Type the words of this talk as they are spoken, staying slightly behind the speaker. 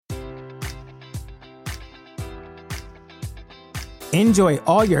Enjoy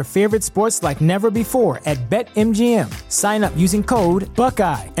all your favorite sports like never before at BetMGM. Sign up using code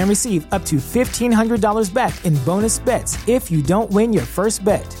Buckeye and receive up to $1,500 back in bonus bets if you don't win your first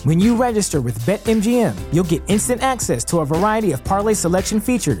bet. When you register with BetMGM, you'll get instant access to a variety of parlay selection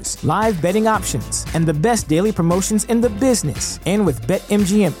features, live betting options, and the best daily promotions in the business. And with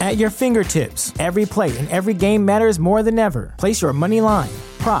BetMGM at your fingertips, every play and every game matters more than ever. Place your money line,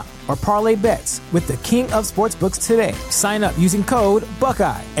 prop, or parlay bets with the king of sportsbooks today. Sign up using code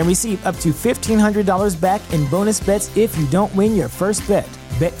Buckeye and receive up to $1,500 back in bonus bets if you don't win your first bet.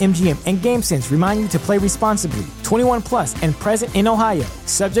 BetMGM and GameSense remind you to play responsibly. 21 plus and present in Ohio,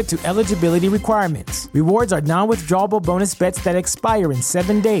 subject to eligibility requirements. Rewards are non-withdrawable bonus bets that expire in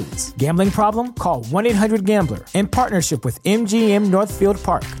 7 days. Gambling problem? Call 1-800-GAMBLER. In partnership with MGM Northfield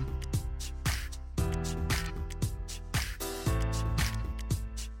Park.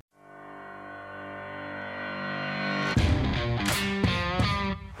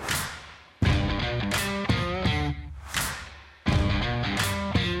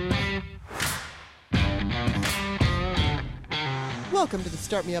 Welcome to the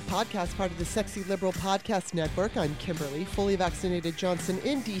Start Me Up podcast, part of the Sexy Liberal Podcast Network. I'm Kimberly, fully vaccinated Johnson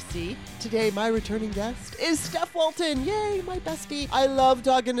in D.C. Today, my returning guest is Steph Walton. Yay, my bestie. I love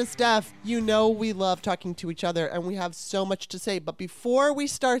talking to Steph. You know we love talking to each other, and we have so much to say. But before we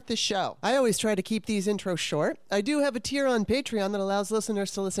start the show, I always try to keep these intros short. I do have a tier on Patreon that allows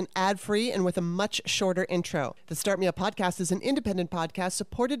listeners to listen ad-free and with a much shorter intro. The Start Me Up podcast is an independent podcast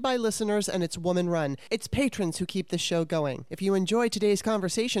supported by listeners, and it's woman-run. It's patrons who keep the show going. If you enjoy today's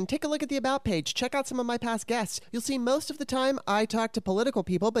conversation, take a look at the About page. Check out some of my past guests. You'll see most of the time I talk to political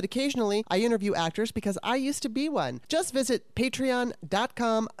people, but occasionally I interview actors because I used to be one. Just visit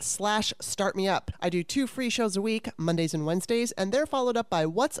patreon.com/startmeup. I do 2 free shows a week, Mondays and Wednesdays, and they're followed up by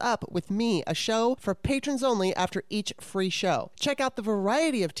What's Up with Me, a show for patrons only after each free show. Check out the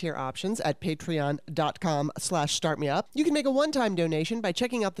variety of tier options at patreon.com/startmeup. You can make a one-time donation by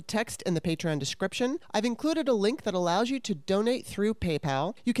checking out the text in the Patreon description. I've included a link that allows you to donate through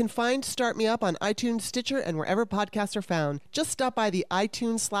PayPal. You can find Start Me Up on iTunes, Stitcher, and wherever podcasts are found. Just stop by the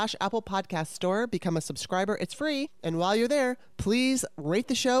iTunes/Apple Podcast store, become a subscriber. It's free. And while you're there, please rate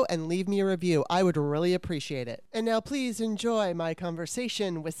the show and leave me a review. I would really appreciate it. And now please enjoy my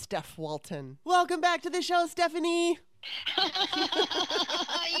conversation with Steph Walton. Welcome back to the show, Stephanie.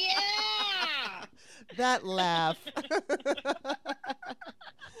 Yeah! That laugh.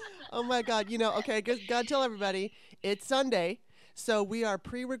 Oh my God. You know, okay, gotta tell everybody, it's Sunday. So we are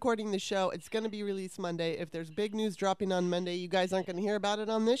pre-recording the show. It's going to be released Monday. If there's big news dropping on Monday, you guys aren't going to hear about it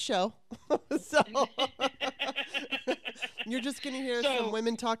on this show. So you're just going to hear some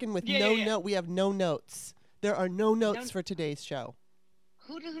women talking with note. We have no notes. There are no notes for today's show.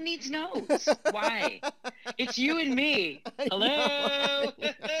 Who needs notes? Why? It's you and me. Hello.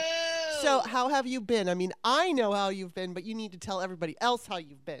 So how have you been? I mean, I know how you've been, but you need to tell everybody else how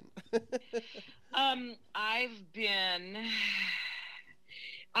you've been.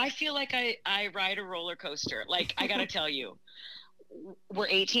 I feel like I ride a roller coaster. Like, I got to tell you, we're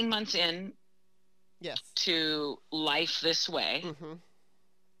 18 months in to life this way. Mm-hmm.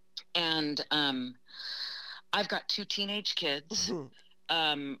 And I've got 2 teenage kids. Mm-hmm.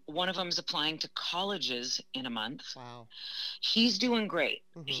 One of them is applying to colleges in a month. Wow. He's doing great.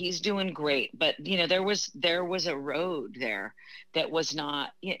 Mm-hmm. He's doing great. But, you know, there was a road there that was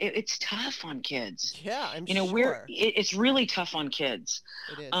not, it's tough on kids. Yeah, I'm sure. You know, it's really tough on kids.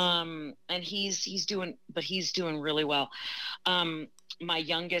 It is. And he's doing really well. My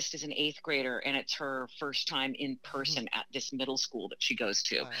youngest is an 8th grader, and it's her first time in person at this middle school that she goes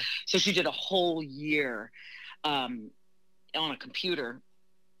to. Wow. So she did a whole year, on a computer,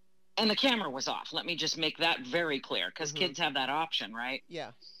 and the camera was off. Let me just make that very clear, because kids have that option, right?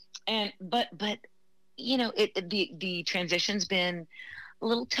 Yeah. And but you know, the transition's been a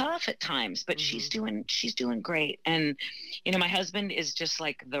little tough at times, but she's doing great. And you know, my husband is just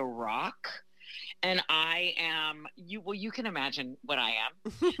like the rock, and I am you can imagine what I am.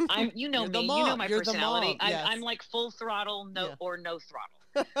 I'm me, you know my You're personality. Yes. I'm like full throttle, or no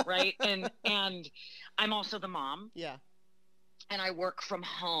throttle, right? And I'm also the mom. Yeah. And I work from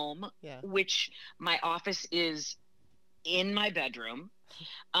home, which my office is in my bedroom.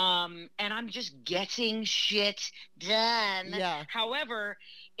 And I'm just getting shit done. Yeah. However,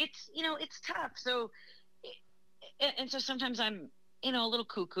 it's tough. So, and so sometimes I'm, a little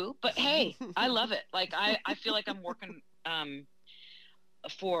cuckoo, but hey, I love it. Like, I feel like I'm working,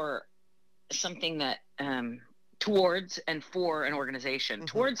 for something that, towards and for an organization,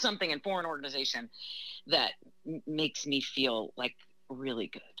 towards something and for an organization that makes me feel like really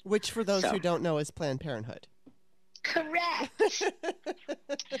good. Which, for those who don't know, is Planned Parenthood. Correct.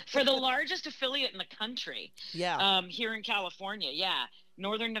 For the largest affiliate in the country. Yeah. Here in California. Yeah.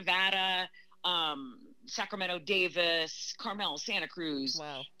 Northern Nevada, Sacramento, Davis, Carmel, Santa Cruz,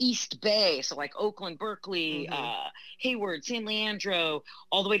 Wow. East Bay. So like Oakland, Berkeley, Hayward, San Leandro,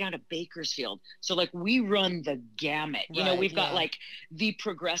 all the way down to Bakersfield. So like we run the gamut. You know, we've got like the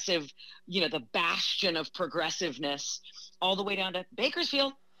progressive, you know, the bastion of progressiveness all the way down to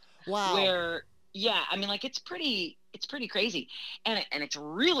Bakersfield. Wow. Where, yeah, I mean, like it's pretty crazy. And it's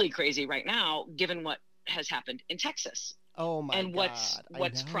really crazy right now, given what has happened in Texas. Oh my God. And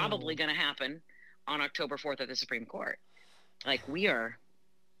what's probably going to happen on October 4th at the Supreme Court. Like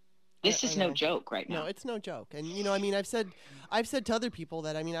this is no joke right now. No, it's no joke. And, you know, I mean, I've said to other people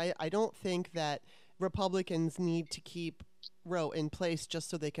that, I mean, I don't think that Republicans need to keep Roe in place just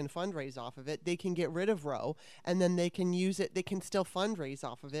so they can fundraise off of it. They can get rid of Roe and then they can use it. They can still fundraise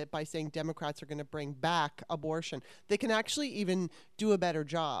off of it by saying Democrats are going to bring back abortion. They can actually even do a better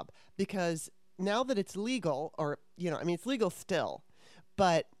job because now that it's legal, or, you know, I mean, it's legal still,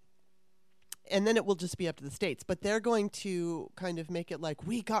 but, and then it will just be up to the states, but they're going to kind of make it like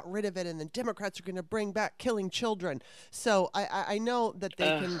we got rid of it and then Democrats are going to bring back killing children. So I know that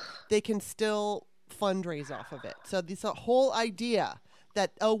they can still fundraise off of it. So this whole idea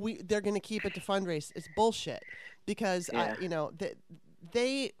that, they're going to keep it to fundraise is bullshit because, you know,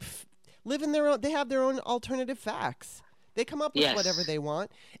 they live in their own, they have their own alternative facts. They come up with whatever they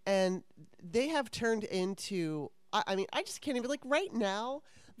want, and they have turned into, I mean, I just can't even, like, right now,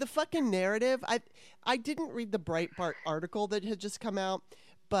 the fucking narrative, I didn't read the Breitbart article that had just come out,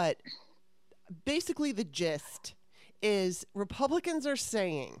 but basically the gist is Republicans are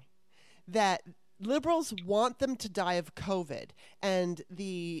saying that liberals want them to die of COVID, and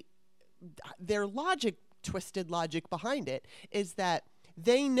their twisted logic behind it is that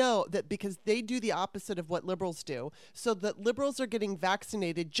they know that because they do the opposite of what liberals do, so that liberals are getting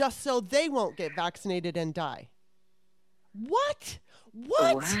vaccinated just so they won't get vaccinated and die. What?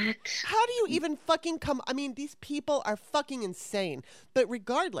 How do you even fucking come? I mean, these people are fucking insane. But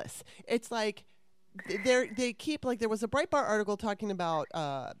regardless, it's like they keep, like, there was a Breitbart article talking about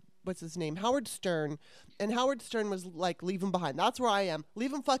what's his name, Howard Stern, and Howard Stern was like, leave him behind. That's where I am.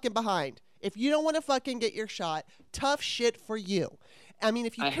 Leave him fucking behind. If you don't want to fucking get your shot, tough shit for you. I mean,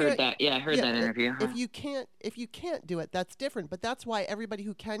 if you can't, heard that. Yeah, I heard that interview. If you can't do it, that's different. But that's why everybody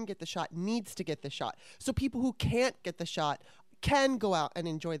who can get the shot needs to get the shot. So people who can't get the shot can go out and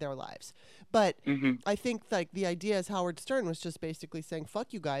enjoy their lives. But I think, like, the idea is Howard Stern was just basically saying,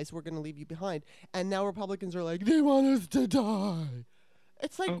 fuck you guys, we're going to leave you behind. And now Republicans are like, they want us to die.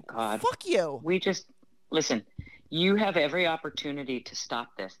 It's like, fuck you. Listen, you have every opportunity to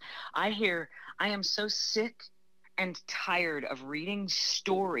stop this. I am so sick and tired of reading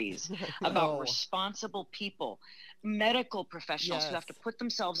stories about responsible people, medical professionals who have to put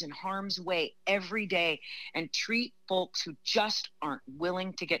themselves in harm's way every day and treat folks who just aren't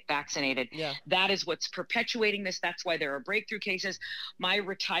willing to get vaccinated. Yeah. That is what's perpetuating this. That's why there are breakthrough cases. My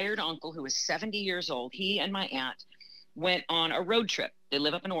retired uncle, who is 70 years old, he and my aunt went on a road trip. They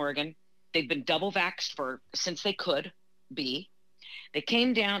live up in Oregon. They've been double vaxxed since they could be. They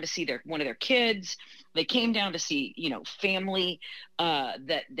came down to see one of their kids. They came down to see, you know, family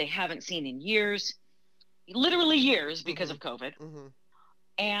that they haven't seen in years, literally years because of COVID.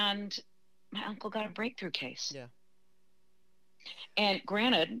 And my uncle got a breakthrough case. Yeah. And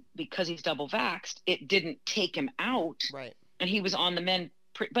granted, because he's double vaxxed, it didn't take him out. Right. And he was on the mend.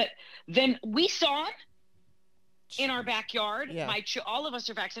 But then we saw him in our backyard. Yeah. All of us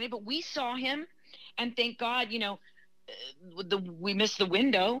are vaccinated, but we saw him, and thank God, you know, we missed the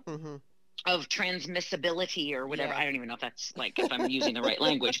window of transmissibility or whatever. I don't even know if I'm using the right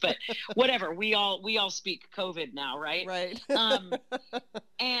language, but whatever. We all speak COVID now, right? Right.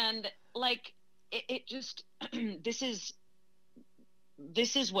 And like it just this is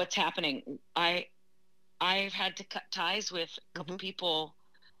what's happening. I've had to cut ties with a couple people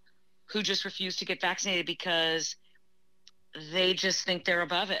who just refuse to get vaccinated because they just think they're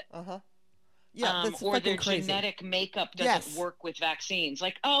above it. Yeah, that's or their crazy. Genetic makeup doesn't work with vaccines.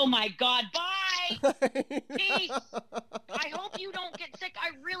 Like, oh my God, bye! Peace! I hope you don't get sick.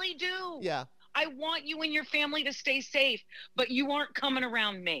 I really do. Yeah. I want you and your family to stay safe, but you aren't coming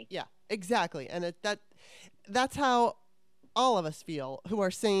around me. Yeah, exactly. And that's how all of us feel who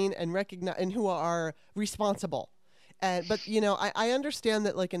are sane and recognize and who are responsible. But, you know, I understand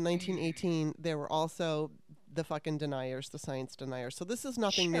that, like, in 1918, there were also the fucking deniers, the science deniers. So this is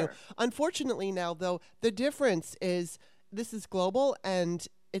nothing new. Unfortunately now, though, the difference is this is global, and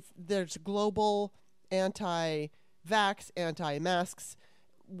there's global anti-vax, anti-masks,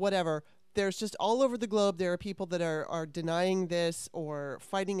 whatever, there's just all over the globe, there are people that are denying this or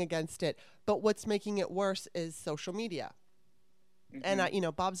fighting against it. But what's making it worse is social media. And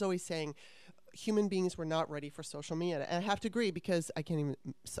Bob's always saying human beings were not ready for social media. And I have to agree because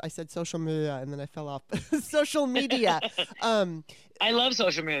I said social media and then I fell off. Social media. I love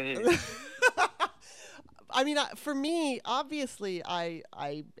social media. I mean, for me, obviously,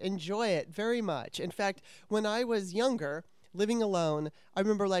 I enjoy it very much. In fact, when I was younger, living alone, I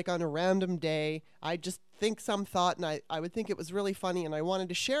remember like on a random day, I'd just think some thought and I would think it was really funny and I wanted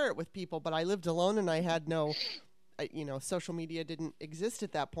to share it with people, but I lived alone and I had no, social media didn't exist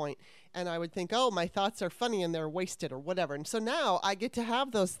at that point. And I would think, oh, my thoughts are funny and they're wasted or whatever. And so now I get to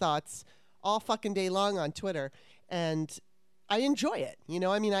have those thoughts all fucking day long on Twitter and I enjoy it.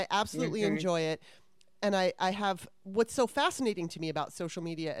 I absolutely enjoy it. And I have, what's so fascinating to me about social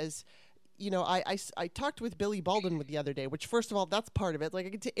media is, I talked with Billy Baldwin the other day, which first of all, that's part of it. Like I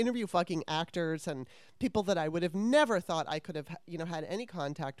get to interview fucking actors and people that I would have never thought I could have, had any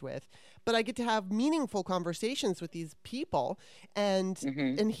contact with, but I get to have meaningful conversations with these people. And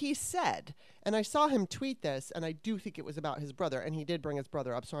he said, and I saw him tweet this, and I do think it was about his brother, and he did bring his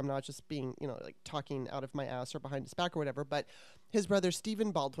brother up. So I'm not just being, like talking out of my ass or behind his back or whatever, but his brother,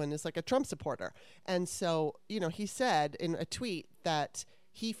 Stephen Baldwin, is like a Trump supporter. And so, he said in a tweet that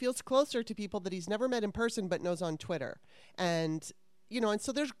he feels closer to people that he's never met in person but knows on Twitter. And, and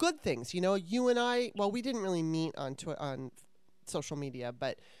so there's good things. You and I, well, we didn't really meet on social media,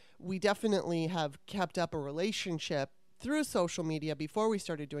 but we definitely have kept up a relationship through social media before we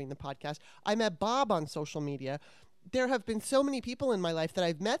started doing the podcast. I met Bob on social media. There have been so many people in my life that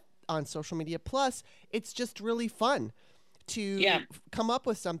I've met on social media. Plus, it's just really fun to come up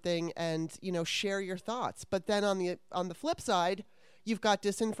with something and, share your thoughts. But then on the flip side, you've got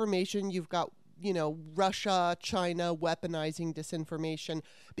disinformation, you've got, Russia, China weaponizing disinformation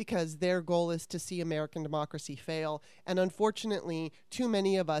because their goal is to see American democracy fail. And unfortunately, too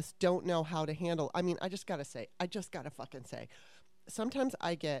many of us don't know how to handle. I mean, I just got to fucking say, sometimes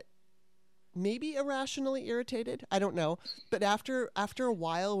I get maybe irrationally irritated. I don't know. But after a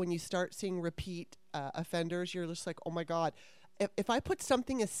while, when you start seeing repeat offenders, you're just like, oh my God, if I put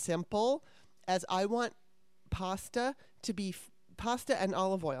something as simple as I want pasta and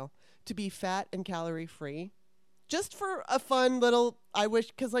olive oil to be fat and calorie free, just for a fun little, I wish,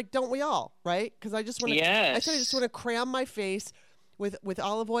 because like, don't we all, right? Because I just want to, I said I just want to cram my face with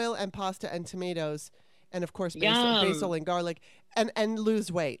olive oil and pasta and tomatoes, and of course basil and garlic, and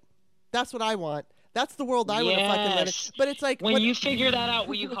lose weight. That's what I want. That's the world I want to fucking live in. But it's like, when you figure that out,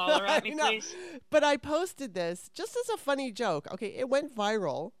 will you holler at me, please? But I posted this just as a funny joke. Okay, it went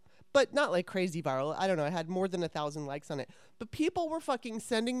viral. But not like crazy viral. I don't know. I had more than 1,000 likes on it. But people were fucking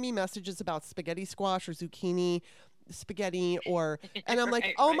sending me messages about spaghetti squash or zucchini spaghetti and I'm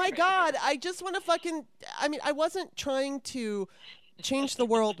like, oh my God, I just want to fucking, I wasn't trying to change the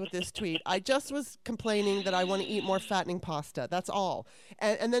world with this tweet. I just was complaining that I want to eat more fattening pasta. That's all.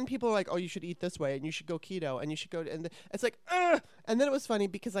 And then people were like, oh, you should eat this way and you should go keto and you should go, and it's like, ugh. And then it was funny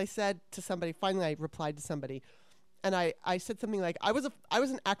because I said to somebody, finally I replied to somebody, and I said something like, I was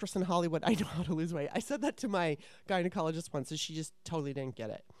an actress in Hollywood. I know how to lose weight. I said that to my gynecologist once, and she just totally didn't get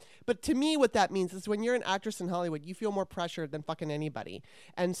it. But to me, what that means is when you're an actress in Hollywood, you feel more pressure than fucking anybody.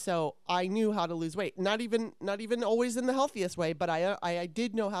 And so I knew how to lose weight. Not even always in the healthiest way, but I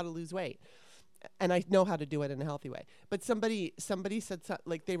did know how to lose weight. And I know how to do it in a healthy way. But somebody said,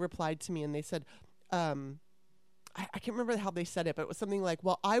 like, they replied to me and they said, I can't remember how they said it, but it was something like,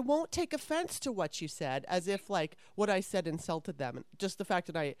 well, I won't take offense to what you said, as if like what I said insulted them. Just the fact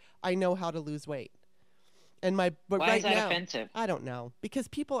that I know how to lose weight. But why right is that now, offensive? I don't know, because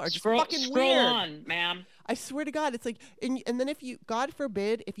people are just fucking weird. Scroll on, ma'am. I swear to God, it's like, and then if you, God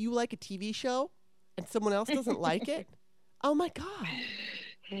forbid, if you like a TV show and someone else doesn't like it, oh my God.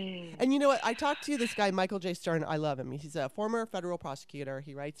 And you know what? I talked to this guy, Michael J. Stern. I love him. He's a former federal prosecutor.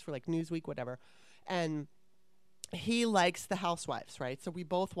 He writes for like Newsweek, whatever. And he likes The Housewives, right? So we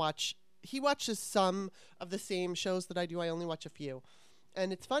both he watches some of the same shows that I do. I only watch a few.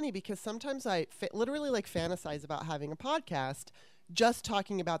 And it's funny because sometimes I literally like fantasize about having a podcast just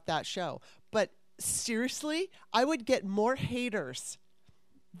talking about that show. But seriously, I would get more haters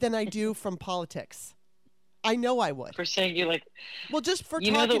than I do from politics. I know I would. For saying you like... Well, just for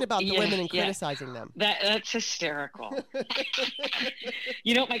talking about the women and criticizing them. That's hysterical.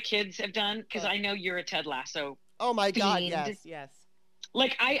 You know what my kids have done? Because I know you're a Ted Lasso. Oh my God, yes.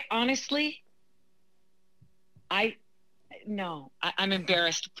 Like, I honestly... I'm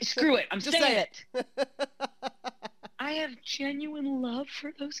embarrassed. Screw it. I'm just saying it. I have genuine love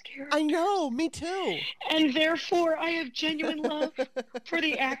for those characters. I know, me too. And therefore, I have genuine love for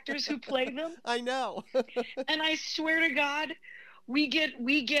the actors who play them. I know. And I swear to God, we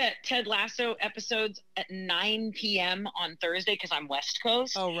get Ted Lasso episodes at 9 p.m. on Thursday because I'm West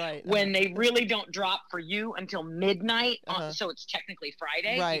Coast. Oh, right. When they really don't drop for you until midnight, so it's technically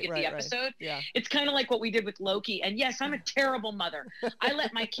Friday. Right, you get the episode. Right. Yeah. It's kind of like what we did with Loki. And yes, I'm a terrible mother. I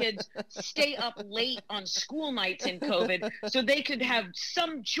let my kids stay up late on school nights in COVID so they could have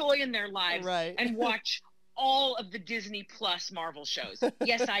some joy in their lives and watch all of the Disney Plus Marvel shows.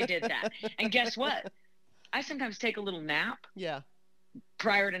 Yes, I did that. And guess what? I sometimes take a little nap. Yeah.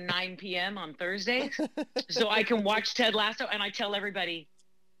 Prior to 9 p.m. on Thursdays, so I can watch Ted Lasso, and I tell everybody,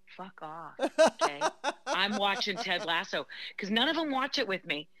 fuck off, okay? I'm watching Ted Lasso, because none of them watch it with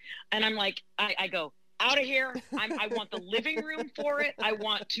me, and I'm like, I go, out of here, I want the living room for it, I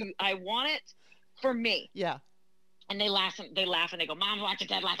want it for me. Yeah. And they laugh and they go, Mom's watching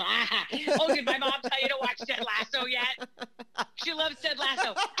Ted Lasso. Oh, did my mom tell you to watch Ted Lasso yet? She loves Ted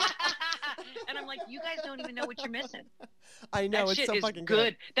Lasso. And I'm like, you guys don't even know what you're missing. I know, that it's shit so is fucking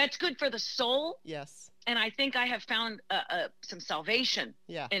good. That's good for the soul. Yes. And I think I have found some salvation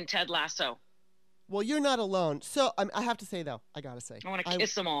in Ted Lasso. Well, you're not alone. So I have to say, though, I got to say. I want to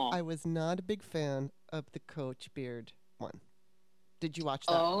kiss them all. I was not a big fan of the Coach Beard one. Did you watch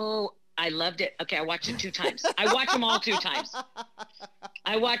that? Oh, I loved it. Okay, I watched it 2 times. I watch them all 2 times.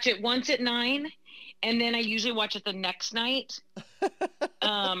 I watch it once at 9, and then I usually watch it the next night.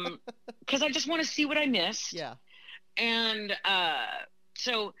 Because I just want to see what I missed. Yeah. And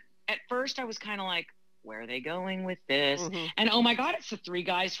so at first I was kind of like, where are they going with this? Mm-hmm. And oh my God, it's the 3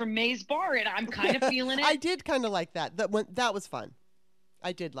 guys from Maze Bar, and I'm kind of feeling it. I did kind of like that. That was fun.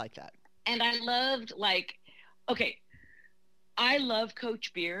 I did like that. And I loved I love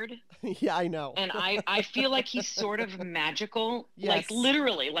Coach Beard. Yeah, I know. And I feel like he's sort of magical. Yes. Like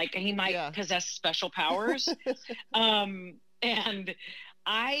literally, like he might possess special powers. And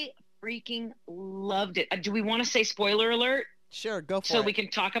I freaking loved it. Do we want to say spoiler alert? Sure, go for it. So we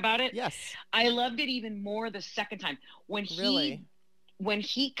can talk about it? Yes. I loved it even more the second time. When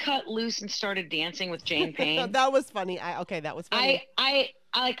he cut loose and started dancing with Jane Payne. That was funny. That was funny.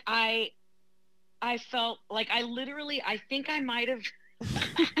 I felt like I think I might have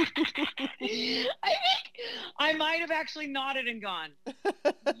I might have actually nodded and gone,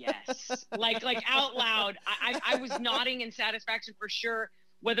 yes. Like out loud. I was nodding in satisfaction for sure.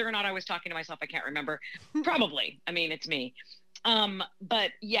 Whether or not I was talking to myself, I can't remember. Probably. I mean, it's me.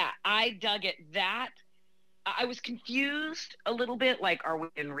 But yeah, I dug it. I was confused a little bit. Like, are we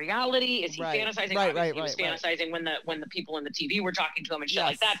in reality? Is he fantasizing? Right. He was fantasizing when the people in the TV were talking to him and shit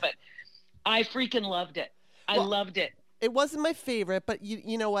like that. But I freaking loved it. I loved it. It wasn't my favorite, but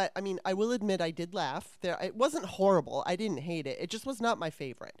you know what? I mean, I will admit I did laugh. It wasn't horrible. I didn't hate it. It just was not my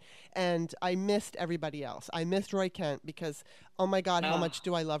favorite. And I missed everybody else. I missed Roy Kent because, oh my God, how much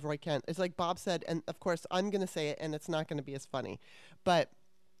do I love Roy Kent? It's like Bob said, and of course I'm going to say it, and it's not going to be as funny. But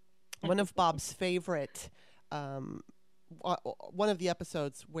one of Bob's favorite, one of the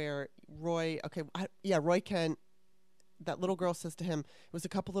episodes where Roy Kent, that little girl says to him, it was a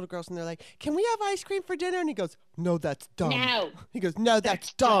couple little girls, and they're like, can we have ice cream for dinner? And he goes, no, that's dumb. No. He goes, no,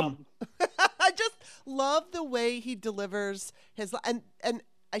 that's dumb. I just love the way he delivers his, and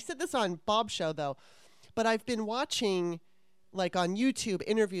I said this on Bob's show, though, but I've been watching, like on YouTube,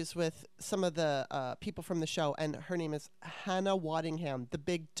 interviews with some of the people from the show, and her name is Hannah Waddingham, the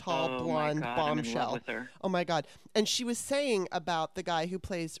big, tall, blonde bombshell. I'm in love with her. Oh, my God. And she was saying about the guy who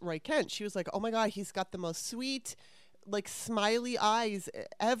plays Roy Kent, she was like, oh, my God, he's got the most sweet, like smiley eyes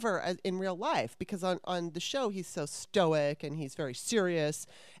ever in real life, because on the show he's so stoic and he's very serious,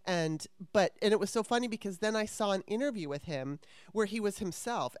 and it was so funny because then I saw an interview with him where he was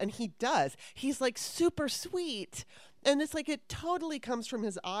himself, and he's like super sweet, and it's like it totally comes from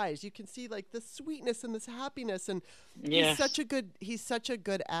his eyes. You can see like the sweetness and this happiness, and he's such a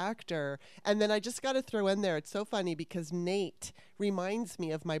good actor. And then I just got to throw in there, it's so funny because Nate reminds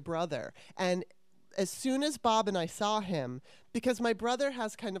me of my brother. And as soon as Bob and I saw him, because my brother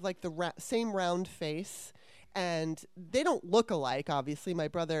has kind of like the same round face, and they don't look alike, obviously. My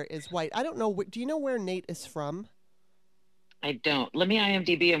brother is white. I don't know. Do you know where Nate is from? I don't. Let me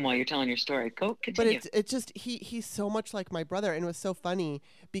IMDb him while you're telling your story. Go continue. But it's just he's so much like my brother, and it was so funny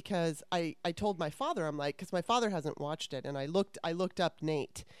because I told my father, I'm like, because my father hasn't watched it, and I looked up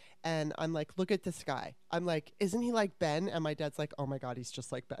Nate, and I'm like, look at this guy. I'm like, isn't he like Ben? And my dad's like, oh my God, he's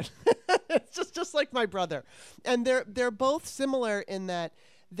just like Ben. It's just like my brother. And they're both similar in that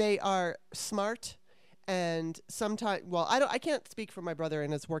they are smart, and sometimes, well, I can't speak for my brother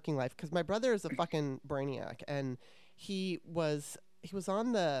in his working life because my brother is a fucking brainiac, and he was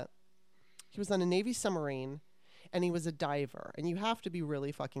on a Navy submarine, and he was a diver. And you have to be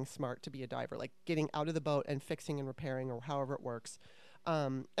really fucking smart to be a diver, like getting out of the boat and fixing and repairing or however it works.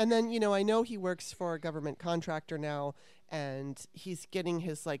 And then, I know he works for a government contractor now, and he's getting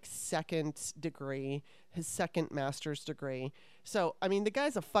his second degree, his second master's degree. So, I mean, the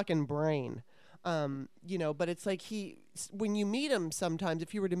guy's a fucking brain. But it's like when you meet him sometimes,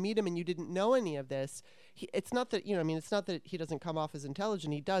 if you were to meet him and you didn't know any of this, it's not that, it's not that he doesn't come off as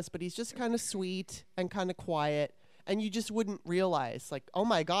intelligent, he does, but he's just kind of sweet and kind of quiet. And you just wouldn't realize, oh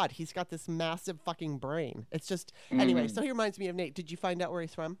my God, he's got this massive fucking brain. It's just, anyway, so he reminds me of Nate. Did you find out where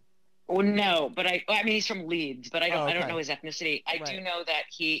he's from? Oh, no, but I mean, he's from Leeds, but I don't know his ethnicity. I do know that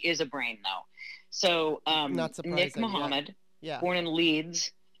he is a brain, though. So, not surprising, Nick Muhammad, born in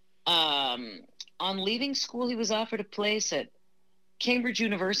Leeds. On leaving school, he was offered a place at Cambridge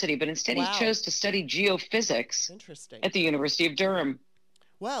University, but instead he chose to study geophysics at the University of Durham.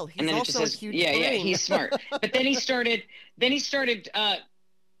 Well, he's also a huge brain. Yeah, he's smart. But then he started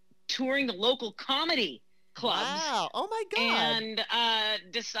touring the local comedy clubs. Wow! Oh my God!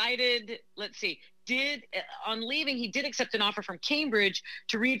 And decided, on leaving, he did accept an offer from Cambridge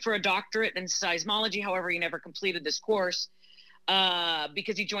to read for a doctorate in seismology. However, he never completed this course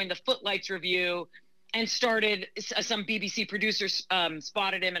because he joined the Footlights Review and started. Some BBC producers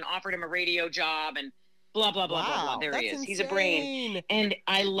spotted him and offered him a radio job and. Blah, blah, blah, blah, blah. There he is. Insane. He's a brain. And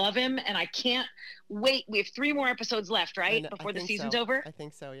I love him, and I can't wait. We have 3 more episodes left, right? Before the season's over? I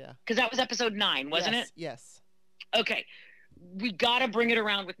think so, yeah. Because that was episode 9, wasn't it? Yes. Okay. We got to bring it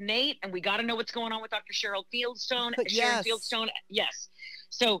around with Nate, and we got to know what's going on with Dr. Cheryl Fieldstone. Yes. Sharon Fieldstone. Yes.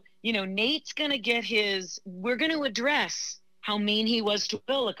 So, Nate's going to get we're going to address how mean he was to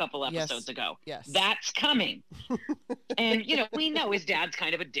Bill a couple episodes ago. Yes. That's coming. And, we know his dad's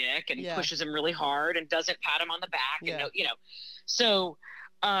kind of a dick and he pushes him really hard and doesn't pat him on the back. And, So,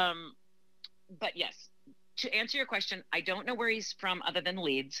 but yes, to answer your question, I don't know where he's from other than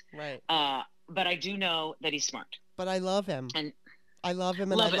Leeds. Right. But I do know that he's smart. But I love him. And I love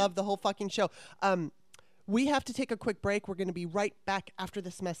him, and I love the whole fucking show. We have to take a quick break. We're going to be right back after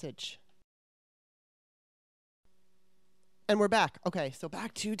this message. And we're back. Okay, so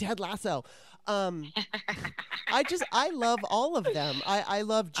back to Ted Lasso. I love all of them. I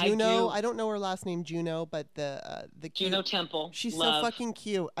love Juno. I don't know her last name, Juno, but the Juno Temple. She's so fucking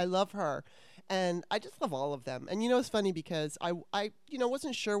cute. I love her. And I just love all of them. And it's funny because I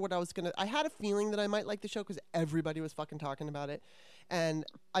wasn't sure what I was going to... I had a feeling that I might like the show because everybody was fucking talking about it. And,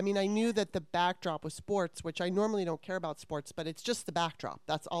 I mean, I knew that the backdrop was sports, which I normally don't care about sports, but it's just the backdrop.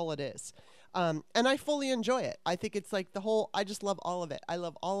 That's all it is. And I fully enjoy it. I think it's I just love all of it. I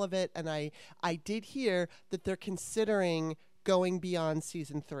love all of it. And I did hear that they're considering going beyond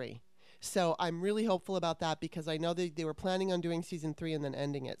season 3. So I'm really hopeful about that because I know they were planning on doing season 3 and then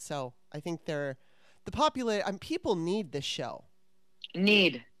ending it. So I think people need this show.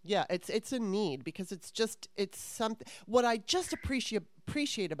 Yeah, it's a need because it's something. What I just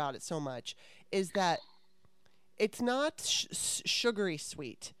appreciate about it so much is that it's not sugary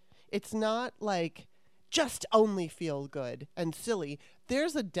sweet. It's not just only feel good and silly.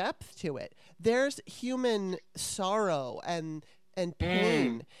 There's a depth to it. There's human sorrow and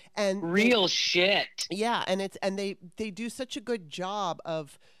pain and real shit. Yeah, and they do such a good job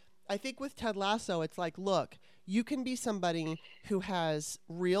of. I think with Ted Lasso, it's look, you can be somebody who has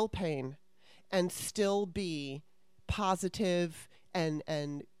real pain and still be positive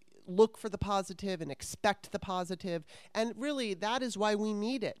and look for the positive and expect the positive. And really, that is why we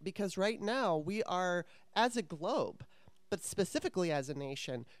need it, because right now we are, as a globe, but specifically as a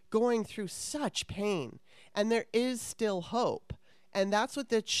nation, going through such pain. And there is still hope. And that's what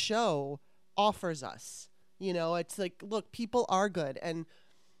this show offers us. It's look, people are good. And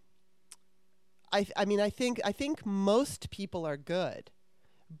I think most people are good,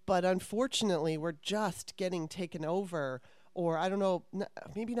 but unfortunately we're just getting taken over, or I don't know,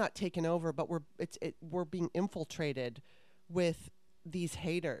 maybe not taken over, but we're being infiltrated with these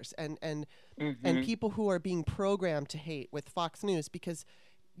haters and people who are being programmed to hate with Fox News because,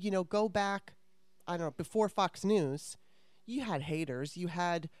 go back, I don't know, before Fox News, you had haters, you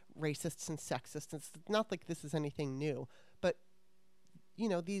had racists and sexists. It's not like this is anything new, but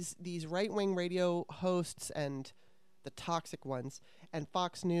these right-wing radio hosts and the toxic ones and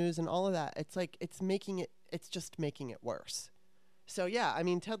Fox News and all of that, it's just making it worse. So yeah, I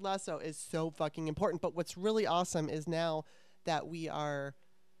mean, Ted Lasso is so fucking important, but what's really awesome is now that we are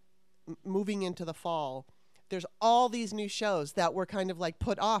moving into the fall, there's all these new shows that were kind of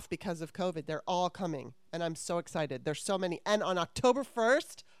put off because of COVID. They're all coming, and I'm so excited. There's so many. And on October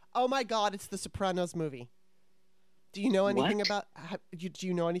 1st, oh my God, it's the Sopranos movie. Do you know anything What? about? Do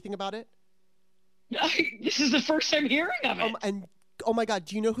you know anything about it? This is the first time hearing of it. And oh my God,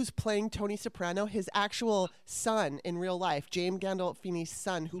 do you know who's playing Tony Soprano? His actual son in real life, James Gandolfini's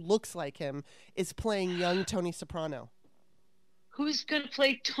son, who looks like him, is playing young Tony Soprano. Who's going to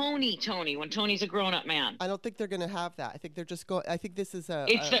play Tony when Tony's a grown-up man? I don't think they're going to have that. I think they're just going. I think this is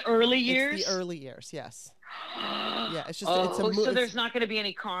It's the early years. It's the early years. Yes. Yeah. It's just. So there's not going to be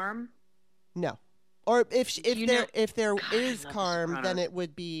any Carm. No. Or if there God, is Carm, The then it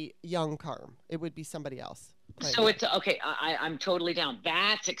would be young Carm. It would be somebody else. So it's okay. I'm totally down.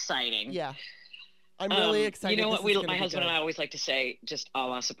 That's exciting. Yeah. I'm really excited. You know what? My husband and I always like to say, just a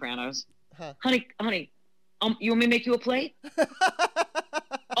la Sopranos. Huh. Honey, you want me to make you a plate?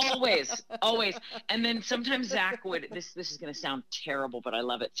 Always. And then sometimes Zach would, this is going to sound terrible, but I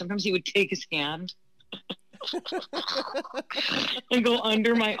love it. Sometimes he would take his hand and go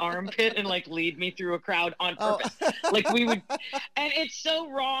under my armpit and like lead me through a crowd on purpose. Like we would, and it's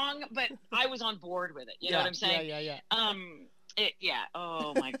so wrong, but I was on board with it. You know what I'm saying? Yeah.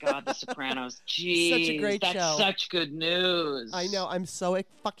 Oh my God, The Sopranos. Jeez, such a great show. That's such good news. I know. I'm so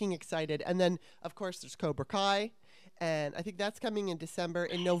fucking excited. And then, of course, there's Cobra Kai. And I think that's coming in December.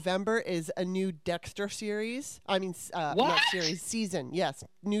 In November is a new Dexter series. Not series, season. Yes,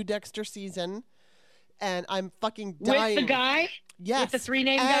 new Dexter season. And I'm fucking dying. With the guy? Yes. With the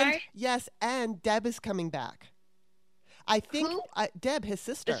 3-name guy? Yes, and Deb is coming back. I think Who? Deb, his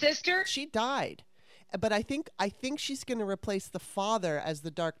sister. The sister? She died. But I think she's going to replace the father as the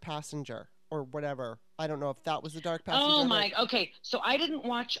dark passenger or whatever. I don't know if that was the dark passenger. Oh my. Okay. So I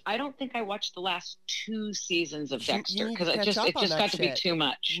don't think I watched the last 2 seasons of Dexter because it just got to be too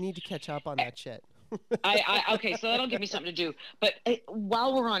much. You need to catch up on that shit. Okay. So that'll give me something to do. But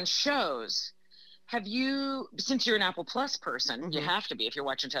while we're on shows, have you, since you're an Apple Plus person, you have to be if you're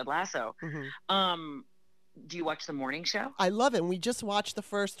watching Ted Lasso. Do you watch the morning show? I love it. And we just watched the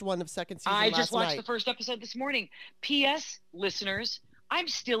first one of second season I just watched night. the first episode this morning. P.S. Listeners, I'm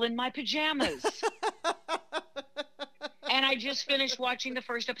still in my pajamas. And I just finished watching the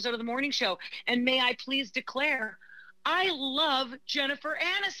first episode of the morning show. And may I please declare, I love Jennifer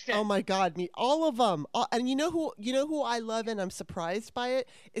Aniston. Oh my God, all of them. And you know who I love and I'm surprised by it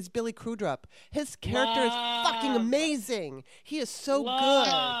is Billy Crudup. His character is fucking amazing. He is so good.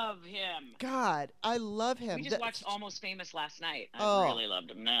 Love him. God, I love him. We just watched Almost Famous last night. I really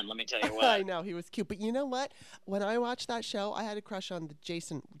loved him then. Let me tell you what. I know he was cute, but you know what? When I watched that show, I had a crush on the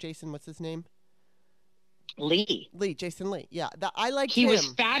Jason. What's his name? Jason Lee. Yeah, I liked him. He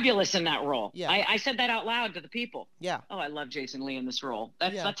was fabulous in that role. Yeah, I said that out loud to the people. Yeah. Oh, I love Jason Lee in this role.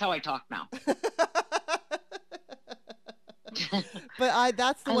 That's how I talk now. But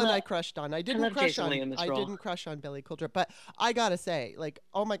that's the one I crushed on. I didn't crush Jason on. Lee in this I role. didn't crush on Billy Crudup, but I gotta say, like,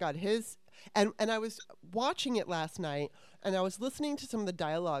 oh my God, and I was watching it last night, and I was listening to some of the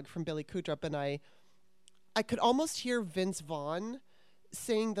dialogue from Billy Crudup, and I could almost hear Vince Vaughn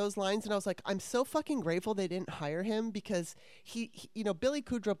saying those lines, and I was like, I'm so fucking grateful they didn't hire him because he Billy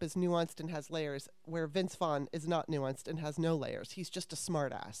Crudup is nuanced and has layers, where Vince Vaughn is not nuanced and has no layers. He's just a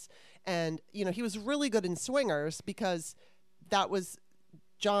smartass, and he was really good in Swingers because that was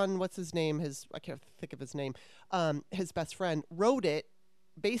John, what's his name? I can't think of his name. His best friend wrote it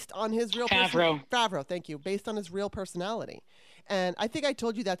based on his real Favreau, thank you, based on his real personality, and I think I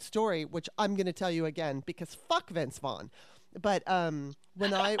told you that story, which I'm going to tell you again because fuck Vince Vaughn. But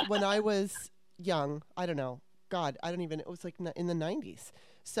when I was young, I don't know, God, I don't even. It was like in the 90s.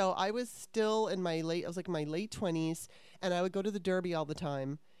 So I was still in my late 20s, and I would go to the Derby all the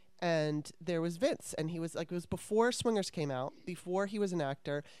time. And there was Vince, and he was like, it was before Swingers came out, before he was an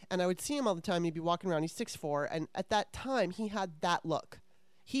actor, and I would see him all the time. He'd be walking around. He's 6'4", and at that time he had that look.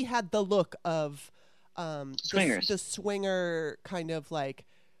 He had the look of Swingers, the swinger kind of like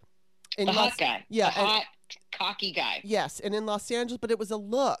hot guy, hot cocky guy. Yes, and in Los Angeles, but it was a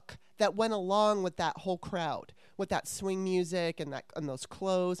look that went along with that whole crowd, with that swing music and those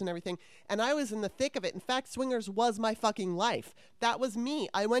clothes and everything. And I was in the thick of it. In fact, Swingers was my fucking life. That was me.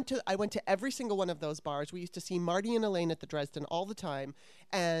 I went to every single one of those bars. We used to see Marty and Elaine at the Dresden all the time,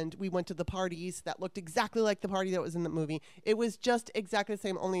 and we went to the parties that looked exactly like the party that was in the movie. It was just exactly the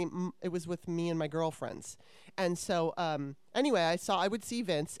same, only it was with me and my girlfriends. And so anyway, I would see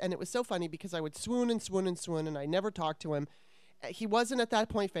Vince, and it was so funny because I would swoon, and I never talked to him. He wasn't at that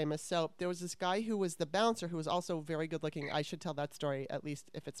point famous, so there was this guy who was the bouncer who was also very good looking. I should tell that story, at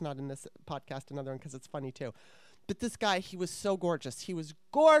least if it's not in this podcast, another one, because it's funny too. But this guy, he was so gorgeous. He was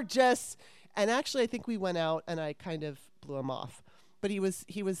gorgeous. And actually, I think we went out and I kind of blew him off. But he was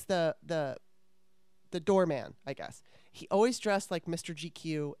the doorman, I guess. He always dressed like Mr.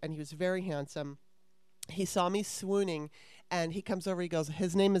 GQ, and he was very handsome. he saw me swooning, and he comes over. He goes,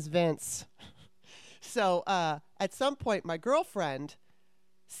 his name is Vince. So at some point, my girlfriend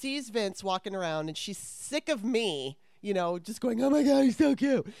sees Vince walking around, and she's sick of me, just going, oh my God, he's so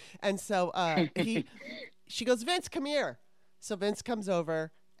cute. And so she goes, Vince, come here. So Vince comes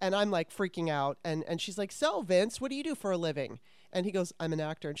over, and I'm like freaking out. And she's like, so Vince, what do you do for a living? And he goes, I'm an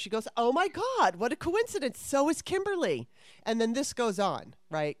actor. And she goes, oh my God, what a coincidence. So is Kimberly. And then this goes on,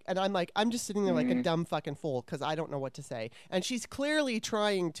 right? And I'm like, I'm just sitting there like a dumb fucking fool because I don't know what to say. And she's clearly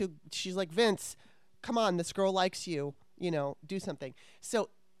she's like, Vince, come on, this girl likes you, do something.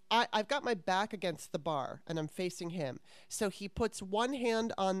 So I've got my back against the bar and I'm facing him. So he puts one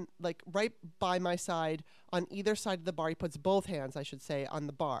hand on, like, right by my side on either side of the bar. He puts both hands, I should say, on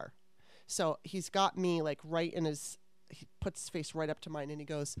the bar. So he's got me like right in he puts his face right up to mine and he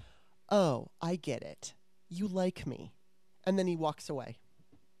goes, oh, I get it. You like me. And then he walks away.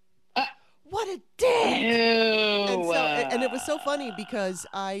 What a dick! And it was so funny because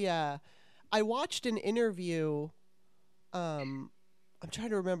I watched an interview. I'm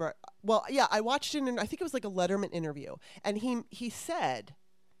trying to remember. Well, yeah, I watched it. I think it was like a Letterman interview, and he said,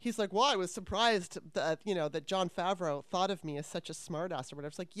 he's like, well, I was surprised that that Jon Favreau thought of me as such a smartass or whatever.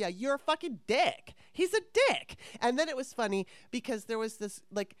 It's like, yeah, you're a fucking dick. He's a dick. And then it was funny because there was this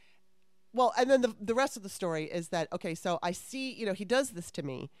like, well, and then the rest of the story is that, okay, so I see, he does this to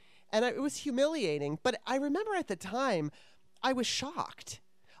me, and it was humiliating. But I remember at the time, I was shocked.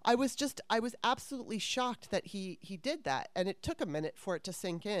 I was absolutely shocked that he did that, and it took a minute for it to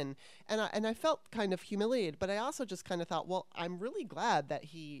sink in, and I felt kind of humiliated, but I also just kind of thought, well, I'm really glad that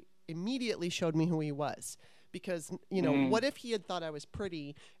he immediately showed me who he was, because what if he had thought I was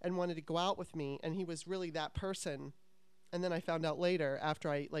pretty and wanted to go out with me, and he was really that person, and then I found out later after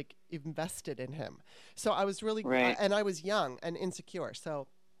I like invested in him. So I was really, and I was young and insecure, so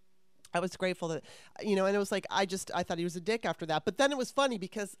I was grateful that, and it was like, I thought he was a dick after that. But then it was funny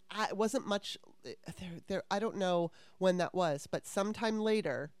because it wasn't much there. I don't know when that was, but sometime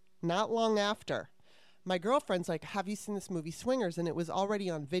later, not long after, my girlfriend's like, have you seen this movie Swingers? And it was already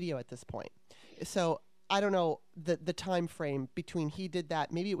on video at this point. So I don't know the time frame between he did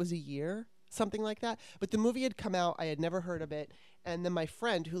that. Maybe it was a year, something like that. But the movie had come out. I had never heard of it. And then my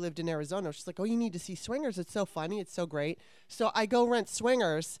friend who lived in Arizona, she's like, oh, you need to see Swingers. It's so funny. It's so great. So I go rent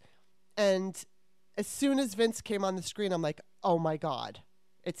Swingers. And as soon as Vince came on the screen, I'm like, oh my God,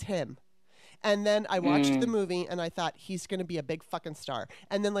 it's him. And then I watched the movie and I thought, he's going to be a big fucking star.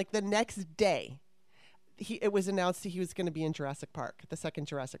 And then like the next day, it was announced that he was going to be in Jurassic Park, the second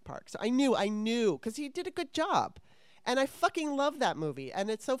Jurassic Park. So I knew, because he did a good job. And I fucking love that movie.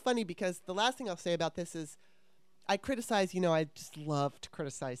 And it's so funny because the last thing I'll say about this is I criticize, I just love to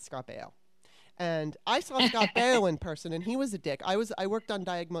criticize Scott Baio. And I saw Scott Baio in person, and he was a dick. I worked on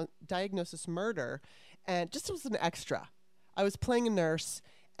Diagnosis Murder, and just was an extra. I was playing a nurse,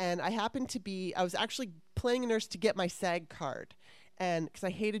 and I was actually playing a nurse to get my SAG card, and because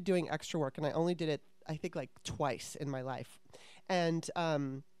I hated doing extra work, and I only did it, I think, like twice in my life. And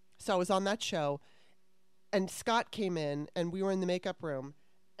so I was on that show, and Scott came in, and we were in the makeup room,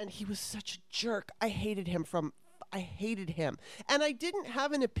 and he was such a jerk. I hated him. And I didn't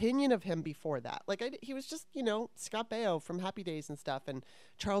have an opinion of him before that. Like, he was just, Scott Baio from Happy Days and stuff and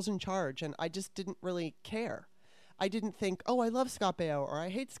Charles in Charge. And I just didn't really care. I didn't think, oh, I love Scott Baio or I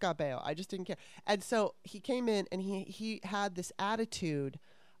hate Scott Baio. I just didn't care. And so he came in and he had this attitude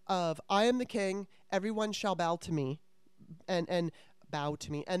of, I am the king. Everyone shall bow to me and bow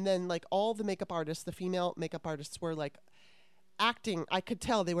to me. And then like all the makeup artists, the female makeup artists were like, acting, I could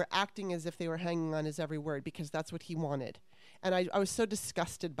tell they were acting as if they were hanging on his every word because that's what he wanted. And I was so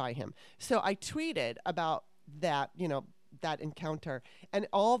disgusted by him. So I tweeted about that, that encounter. And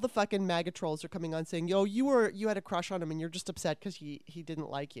all the fucking MAGA trolls are coming on saying, yo, you had a crush on him and you're just upset because he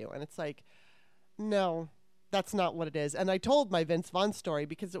didn't like you. And it's like, no, that's not what it is. And I told my Vince Vaughn story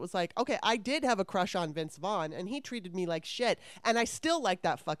because it was like, okay, I did have a crush on Vince Vaughn and he treated me like shit. And I still like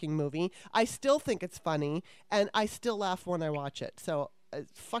that fucking movie. I still think it's funny. And I still laugh when I watch it. So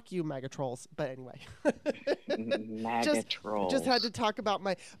fuck you, MAGA trolls. But anyway. MAGA trolls. Just had to talk about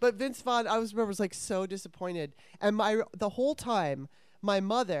but Vince Vaughn, I was like so disappointed. And the whole time, my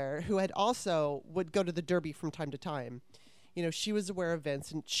mother, who had also would go to the Derby from time to time, she was aware of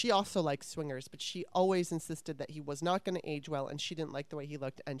Vince, and she also liked Swingers, but she always insisted that he was not going to age well, and she didn't like the way he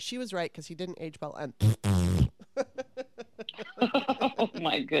looked. And she was right, because he didn't age well. And oh,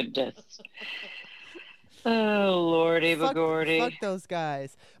 my goodness. Oh, Lordy Bagordy. Fuck those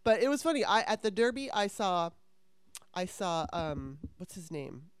guys. But it was funny. At the Derby, I saw, what's his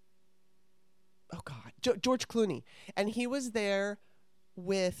name? Oh, God. George Clooney. And he was there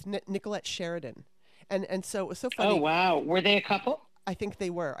with Nicolette Sheridan. And so it was so funny. Oh, wow. Were they a couple? I think they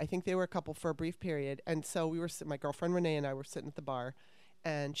were. I think they were a couple for a brief period. And so we were, my girlfriend Renee and I were sitting at the bar,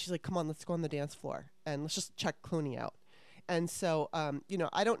 and she's like, "Come on, let's go on the dance floor and let's just check Clooney out." And so,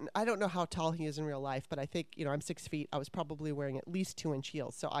 I don't know how tall he is in real life, but I think, I'm 6 feet. I was probably wearing at least 2-inch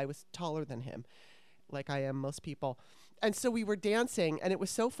heels, so I was taller than him, like I am most people. And so we were dancing, and it was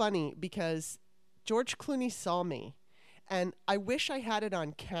so funny because George Clooney saw me, and I wish I had it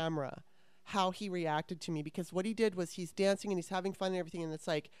on camera how he reacted to me, because what he did was he's dancing and he's having fun and everything, and it's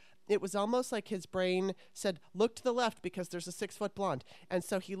like, it was almost like his brain said, "Look to the left because there's a 6-foot blonde." And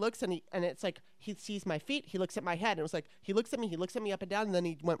so he looks, and it's like he sees my feet, he looks at my head, and it was like he looks at me up and down, and then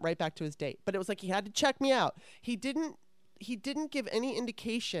he went right back to his date. But it was like he had to check me out. He didn't give any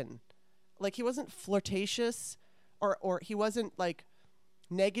indication, like he wasn't flirtatious, or he wasn't like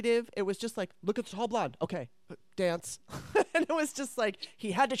negative. It was just like, "Look at the tall blonde, okay, dance." And it was just like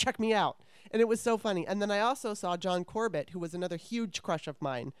he had to check me out, and it was so funny. And then I also saw John Corbett, who was another huge crush of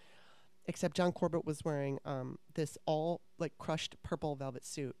mine. Except John Corbett was wearing this all like crushed purple velvet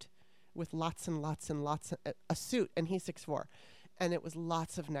suit with lots and lots and lots of a suit, and he's 6'4", and it was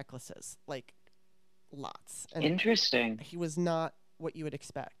lots of necklaces, like lots. And interesting. he was not what you would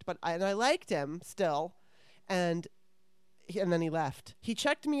expect, but I liked him still, and then he left. He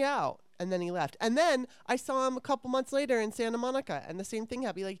checked me out, and then he left. And then I saw him a couple months later in Santa Monica, and the same thing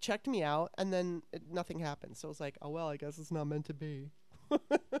happened. He like checked me out, and then nothing happened. So I was like, oh well, I guess it's not meant to be.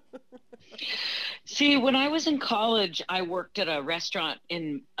 See, when I was in college, I worked at a restaurant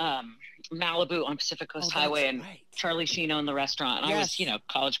in Malibu on Pacific Coast Highway, and right. Charlie Sheen owned the restaurant. And Yes. I was,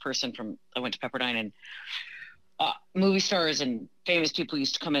 college person I went to Pepperdine, and movie stars and famous people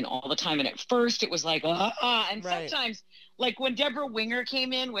used to come in all the time. And at first it was like, and Right. sometimes, like when Deborah Winger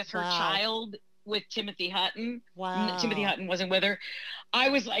came in with her Wow. child with Timothy Hutton. Wow. Timothy Hutton wasn't with her. I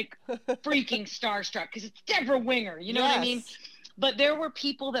was like freaking starstruck because it's Deborah Winger. You know what I mean? Yes. But there were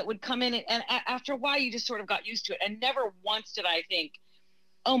people that would come in, and after a while, you just sort of got used to it. And never once did I think,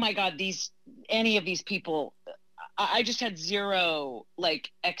 oh my God, any of these people. I just had zero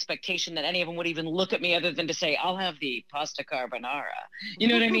like expectation that any of them would even look at me other than to say, "I'll have the pasta carbonara." You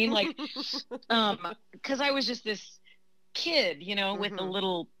know what I mean? Like, because I was just this kid, with a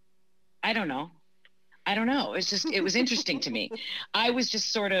little, I don't know. It was interesting to me. I was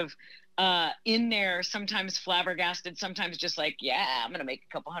just sort of in there, sometimes flabbergasted, sometimes just like, yeah, I'm going to make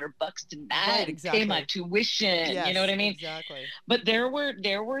a couple $100 tonight, Right, exactly. pay my tuition. Yes, you know what I mean? Exactly. But there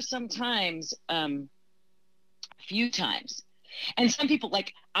were some times, a few times. And some people,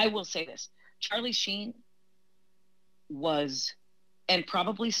 like, I will say this, Charlie Sheen was, and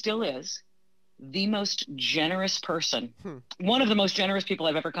probably still is, the most generous person. One of the most generous people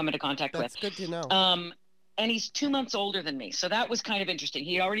I've ever come into contact with. That's good to know. And he's 2 months older than me. So that was kind of interesting.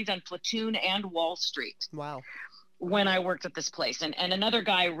 He had already done Platoon and Wall Street. Wow. When I worked at this place. And another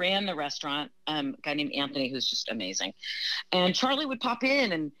guy ran the restaurant, a guy named Anthony, who's just amazing. And Charlie would pop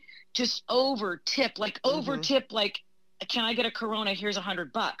in and just over tip, like, can I get a Corona? Here's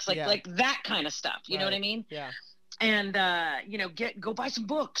 $100. Like that kind of stuff. You know what I mean? Yeah. And, go buy some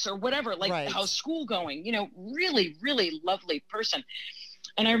books or whatever, like Right. how's school going? Really, really lovely person.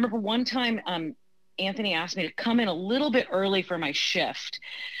 And I remember one time, Anthony asked me to come in a little bit early for my shift,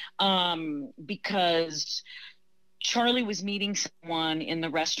 because Charlie was meeting someone in the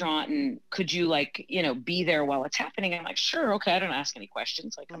restaurant, and could you be there while it's happening? I'm like, sure. Okay. I don't ask any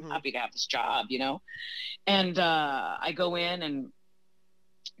questions. Like, I'm happy to have this job, and I go in, and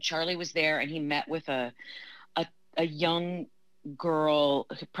Charlie was there, and he met with a young girl,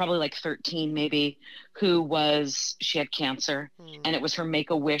 probably like 13 maybe, she had cancer, and it was her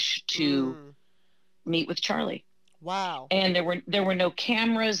make-a-wish to meet with Charlie. Wow. And there were no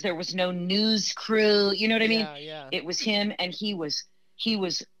cameras, there was no news crew, you know what I mean? Yeah. It was him, and he was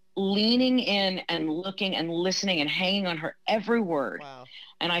leaning in and looking and listening and hanging on her every word. Wow.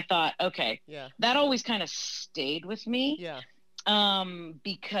 And I thought, okay, Yeah. that always kind of stayed with me. Yeah.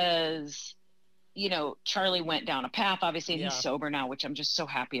 Because Charlie went down a path, obviously, and Yeah. he's sober now, which I'm just so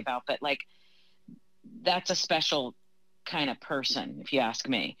happy about. But like, that's a special kind of person, if you ask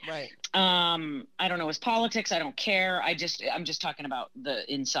me. Right. I don't know his politics. I don't care. I'm just talking about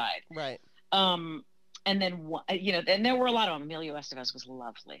the inside. Right. And then, and there were a lot of them. Emilio Estevez was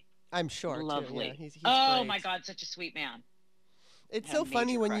lovely. I'm sure. Lovely. Too. Yeah, he's oh great. my God, such a sweet man. It's Had a so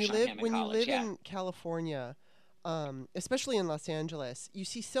funny major when you crush on live him in college, in California, especially in Los Angeles. You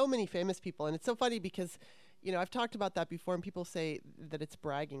see so many famous people, and it's so funny because, I've talked about that before, and people say that it's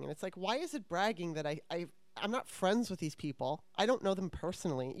bragging, and it's like, why is it bragging that I'm not friends with these people. I don't know them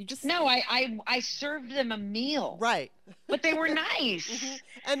personally. You just No, I served them a meal. Right. But they were nice. Mm-hmm.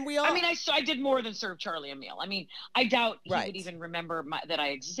 And we all. I mean, I did more than serve Charlie a meal. I mean, I doubt he Right. would even remember that I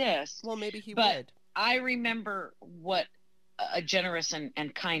exist. Well, maybe he but would. I remember what a generous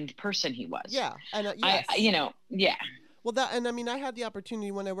and kind person he was. Yeah, and yes. Yeah. Well, I mean, I had the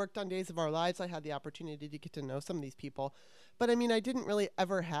opportunity when I worked on Days of Our Lives. I had the opportunity to get to know some of these people, but I mean, I didn't really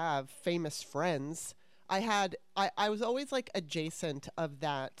ever have famous friends. I was always like adjacent of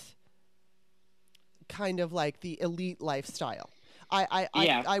that kind of like the elite lifestyle.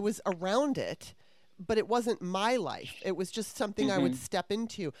 I was around it, but it wasn't my life. It was just something I would step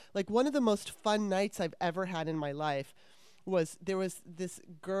into. Like one of the most fun nights I've ever had in my life was there was this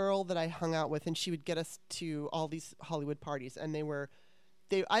girl that I hung out with, and she would get us to all these Hollywood parties, and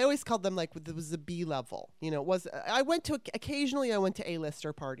I always called them like it was the B level. Occasionally I went to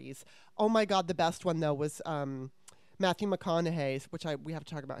A-lister parties. Oh my God, the best one though was Matthew McConaughey's, which we have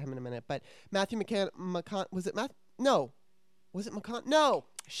to talk about him in a minute. But Matthew was it Matt? No, was it McCon? No,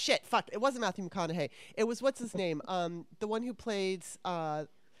 shit, fuck, it wasn't Matthew McConaughey. It was what's his name? The one who plays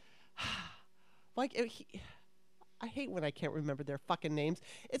I hate when I can't remember their fucking names.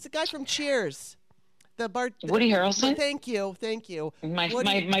 It's a guy from Cheers. Woody Harrelson. Thank you.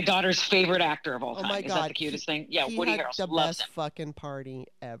 My daughter's favorite actor of all time. Oh my God, is that the cutest thing? Yeah, he Woody had Harrelson. the Loves best him. fucking party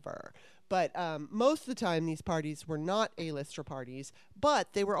ever. But most of the time, these parties were not A-lister parties,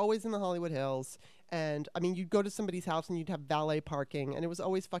 but they were always in the Hollywood Hills. And I mean, you'd go to somebody's house and you'd have valet parking, and it was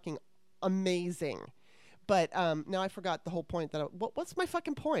always fucking amazing. But now I forgot the whole point. What's my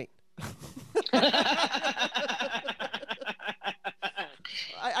fucking point?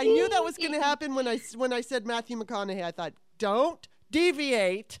 I knew that was going to happen when I said Matthew McConaughey. I thought, don't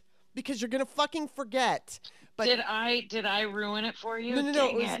deviate because you're going to fucking forget. But did I ruin it for you? No.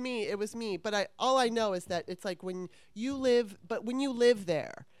 It was me. But all I know is that it's like when you live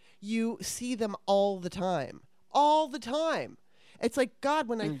there, you see them all the time. It's like, God,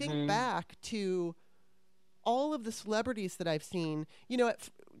 when I think back to all of the celebrities that I've seen,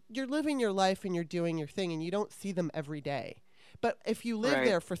 you're living your life and you're doing your thing and you don't see them every day. But if you live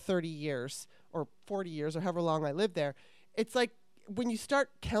there for 30 years or 40 years or however long I lived there, it's like when you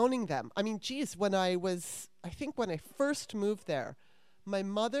start counting them. I mean, geez, when I first moved there, my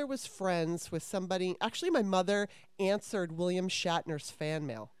mother was friends with somebody. Actually, my mother answered William Shatner's fan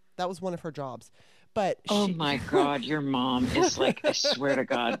mail. That was one of her jobs. But oh my God, your mom is like, I swear to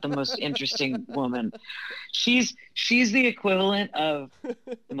God, the most interesting woman. She's the equivalent of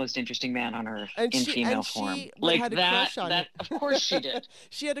the most interesting man on earth in female form. Like that, of course she did.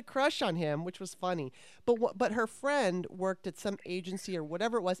 She had a crush on him, which was funny. But her friend worked at some agency or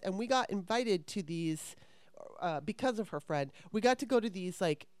whatever it was, and we got invited to these because of her friend. We got to go to these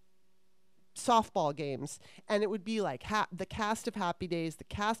like softball games, and it would be like the cast of Happy Days, the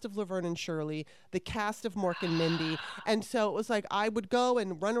cast of Laverne and Shirley, the cast of Mork and Mindy. And so it was like I would go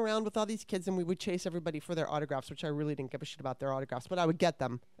and run around with all these kids, and we would chase everybody for their autographs, which I really didn't give a shit about their autographs, but I would get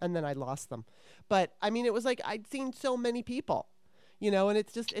them, and then I lost them. But I mean, it was like I'd seen so many people, and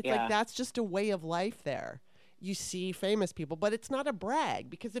it's like that's just a way of life there. You see famous people, but it's not a brag,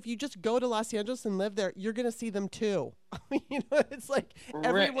 because if you just go to Los Angeles and live there, you're going to see them too. It's like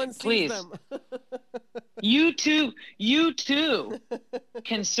everyone sees them. You too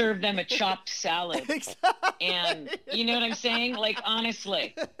can serve them a chopped salad. Exactly. And you know what I'm saying? Like,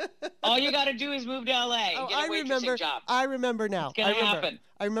 honestly, all you got to do is move to LA and get a waitressing job. I remember now. It's going to happen.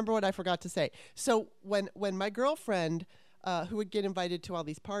 I remember what I forgot to say. So when my girlfriend, who would get invited to all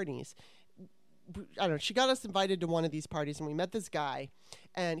these parties, I don't know, she got us invited to one of these parties, and we met this guy,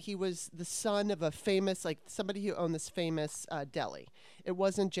 and he was the son of a famous, like somebody who owned this famous deli. It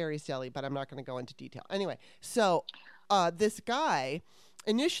wasn't Jerry's Deli, but I'm not going to go into detail. Anyway, so this guy,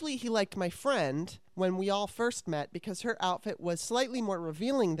 initially he liked my friend when we all first met because her outfit was slightly more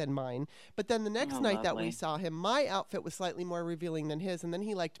revealing than mine. But then the next night that we saw him, my outfit was slightly more revealing than his, and then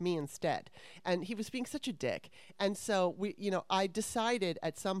he liked me instead. And he was being such a dick. And so I decided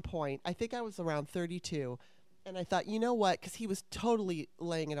at some point, I think I was around 32, and I thought, you know what? Because he was totally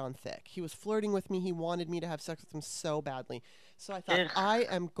laying it on thick. He was flirting with me. He wanted me to have sex with him so badly. So I thought, I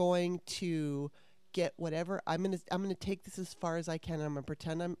am going to get whatever. I'm gonna take this as far as I can. I'm gonna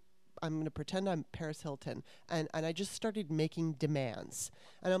pretend I'm Paris Hilton, and I just started making demands.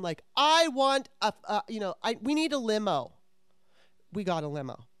 And I'm like, I want we need a limo. We got a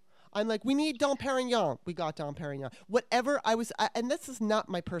limo. I'm like, we need Dom Perignon. We got Dom Perignon. Whatever and this is not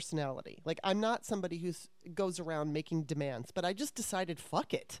my personality. Like, I'm not somebody who goes around making demands, but I just decided,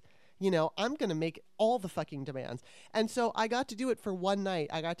 fuck it. I'm going to make all the fucking demands. And so I got to do it for one night.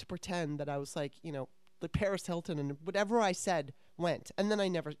 I got to pretend that I was like, the Paris Hilton, and whatever I said went. And then I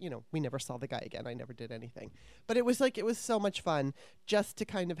never, we never saw the guy again. I never did anything. But it was so much fun just to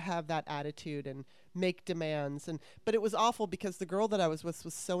kind of have that attitude and make demands. But it was awful because the girl that I was with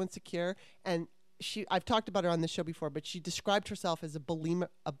was so insecure, and I've talked about her on this show before, but she described herself as a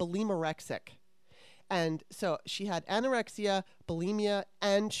bulimorexic. And so she had anorexia, bulimia,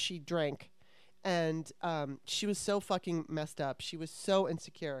 and she drank. And she was so fucking messed up. She was so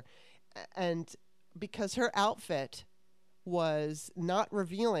insecure. And because her outfit was not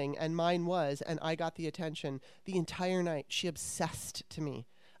revealing and mine was, and I got the attention the entire night, she obsessed to me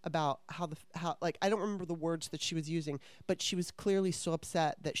about how I don't remember the words that she was using, but she was clearly so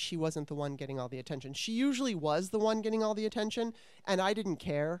upset that she wasn't the one getting all the attention. She usually was the one getting all the attention, and I didn't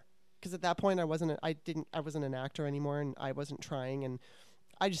care, because at that point I wasn't an actor anymore, and I wasn't trying, and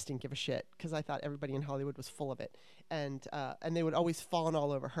I just didn't give a shit because I thought everybody in Hollywood was full of it, and they would always fawn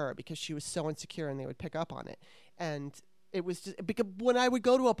all over her because she was so insecure, and they would pick up on it. And it was just because when I would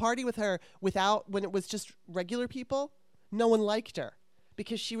go to a party with her when it was just regular people, no one liked her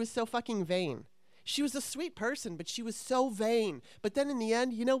because she was so fucking vain. She was a sweet person, but she was so vain. But then in the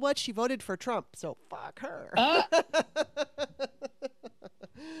end, you know what? She voted for Trump, so fuck her.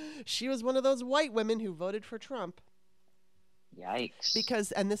 She was one of those white women who voted for Trump.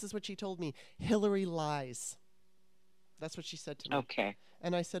 Yikes. And this is what she told me, Hillary lies. That's what she said to me. Okay.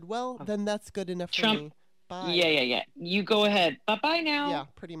 And I said, well, then that's good enough Trump, for me. Bye. Yeah. You go ahead. Bye-bye now. Yeah,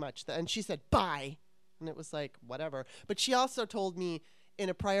 pretty much. And she said, bye. And it was like, whatever. But she also told me in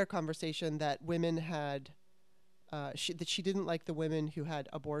a prior conversation that women had, that she didn't like the women who had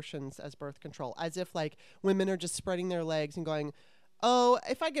abortions as birth control, as if like women are just spreading their legs and going, oh,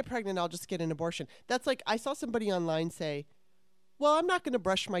 if I get pregnant, I'll just get an abortion. That's like, I saw somebody online say, well, I'm not going to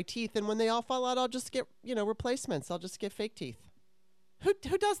brush my teeth, and when they all fall out, I'll just get, replacements. I'll just get fake teeth. Who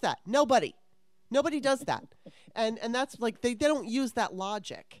does that? Nobody does that. And that's like, they don't use that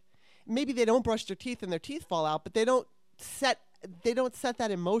logic. Maybe they don't brush their teeth and their teeth fall out, but they don't set that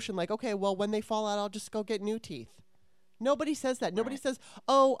in motion like, okay, well, when they fall out, I'll just go get new teeth. Nobody says that. Nobody says,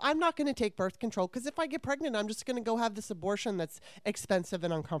 oh, I'm not going to take birth control because if I get pregnant, I'm just going to go have this abortion that's expensive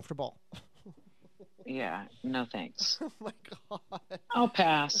and uncomfortable. Yeah, no thanks. Oh my God. I'll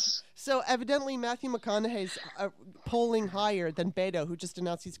pass. So evidently Matthew McConaughey's polling higher than Beto, who just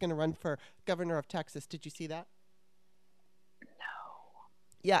announced he's going to run for governor of Texas. Did you see that? No.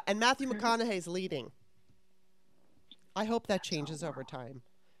 Yeah, and Matthew McConaughey's leading. I hope that changes over time.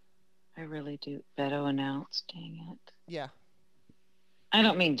 I really do. Beto announced, dang it. Yeah. I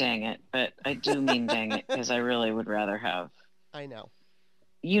don't mean dang it, but I do mean dang it because I really would rather have. I know.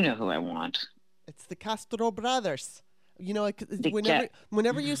 You know who I want. It's the Castro brothers.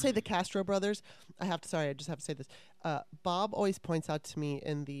 Whenever you say the Castro brothers, I just have to say this. Bob always points out to me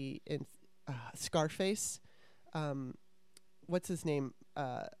in Scarface. What's his name?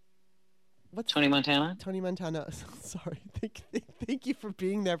 Tony Montana? Tony Montana. Sorry. Thank you for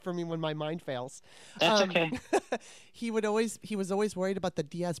being there for me when my mind fails. That's okay. He was always worried about the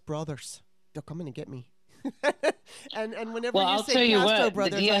Diaz brothers. They'll come in and get me. and whenever I'll say tell you Castro what,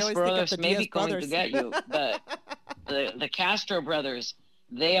 brothers, the Diaz I always brothers think of the may Diaz be going brothers. to get you, but the Castro brothers,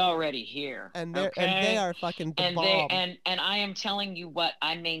 they already here. And okay? they are fucking the bomb. And I am telling you what,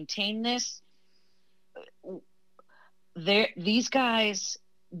 I maintain this. These guys,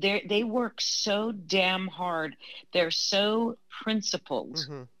 they work so damn hard. They're so principled.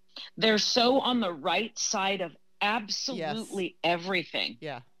 Mm-hmm. They're so on the right side of absolutely everything.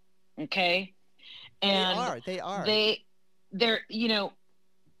 Yeah. Okay. And they are. They're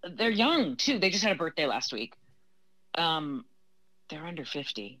young too. They just had a birthday last week. They're under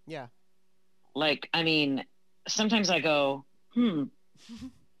 50. Yeah. Like, I mean, sometimes I go,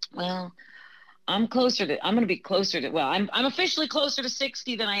 well, I'm going to be closer to, I'm officially closer to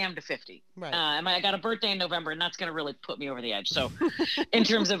 60 than I am to 50. Right. I got a birthday in November, and that's going to really put me over the edge. So in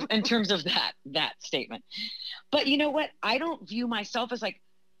terms of that statement, but you know what? I don't view myself as like,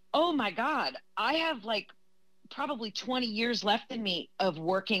 oh my God, I have like probably 20 years left in me of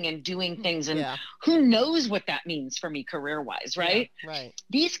working and doing things. And who knows what that means for me career wise. Right. Yeah, right.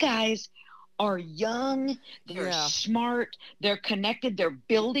 These guys are young. They're smart. They're connected. They're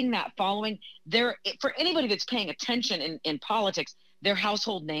building that following. For anybody that's paying attention in politics, they're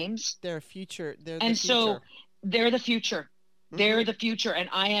household names. They're future. So they're the future. Mm-hmm. They're the future. And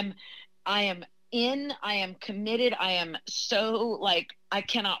I am committed. I am so like, I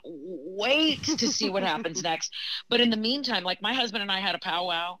cannot wait to see what happens next. But in the meantime, like my husband and I had a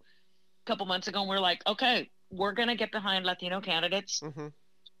powwow a couple months ago, and we're like, okay, we're going to get behind Latino candidates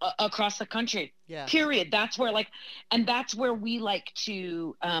across the country. Yeah. Period. That's where that's where we like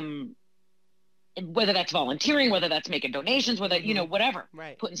to whether that's volunteering, whether that's making donations, whether, whatever,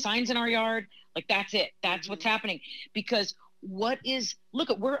 Right. putting signs in our yard, like that's it. That's what's happening. Because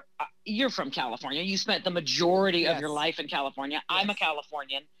you're from California. You spent the majority of your life in California. Yes. I'm a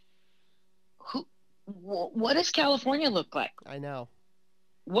Californian. What does California look like? I know.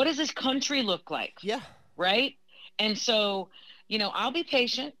 What does this country look like? Yeah. Right. And so, I'll be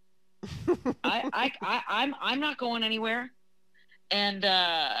patient. I'm not going anywhere. And,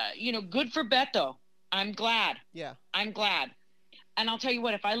 good for Beto. I'm glad. Yeah. I'm glad. And I'll tell you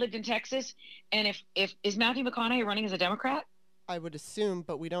what, if I lived in Texas and if is Matthew McConaughey running as a Democrat? I would assume,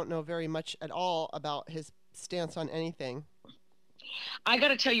 but we don't know very much at all about his stance on anything. I got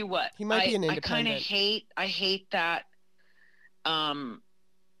to tell you what. He might be an independent. I hate that.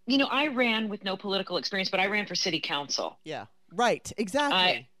 I ran with no political experience, but I ran for city council. Yeah. Right.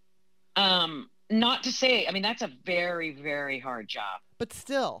 Exactly. Not to say, that's a very, very hard job. But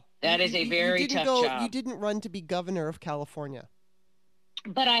still. That is a very tough job. You didn't run to be governor of California.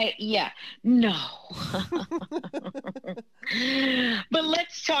 But no. But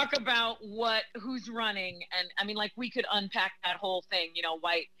let's talk about who's running. And we could unpack that whole thing,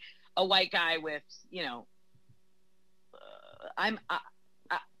 a white guy with,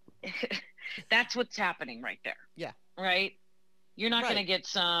 that's what's happening right there. Yeah. Right. You're not going to get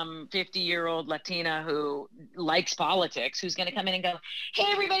some 50-year-old Latina who likes politics, who's going to come in and go, hey,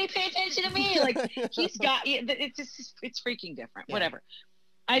 everybody pay attention to me. He's got, it's freaking different, whatever.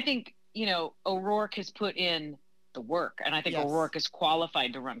 I think, O'Rourke has put in the work, and I think O'Rourke is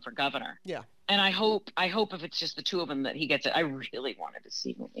qualified to run for governor. Yeah. And I hope if it's just the two of them that he gets it. I really wanted to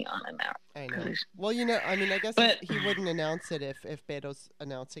see Leon in that. I know. Well, I guess he wouldn't announce it if Beto's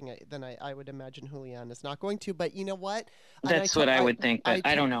announcing it. Then I would imagine Julian is not going to. But you know what? That's what I would think, but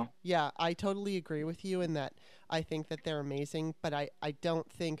I don't know. Yeah, I totally agree with you in that I think that they're amazing. But I don't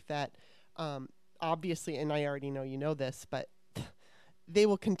think that, obviously, and I already know you know this, but they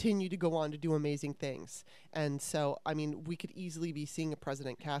will continue to go on to do amazing things. And so, we could easily be seeing a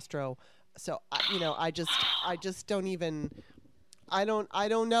President Castro. So, I just don't even, I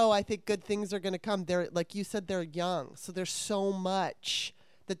don't know. I think good things are going to come. They're, like you said, they're young. So there's so much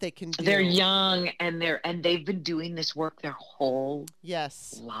that they can do. They're young and they've been doing this work their whole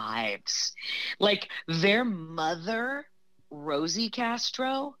lives. Like their mother, Rosie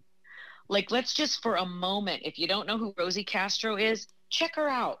Castro, let's just for a moment, if you don't know who Rosie Castro is, check her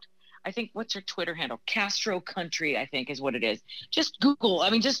out. I think, what's her Twitter handle? Castro Country, I think is what it is. Just Google.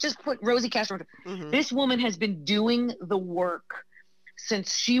 just put Rosie Castro. Mm-hmm. This woman has been doing the work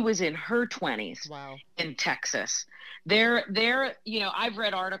since she was in her 20s. Wow. In Texas. They're I've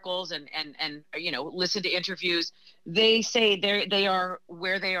read articles and listened to interviews. They say they are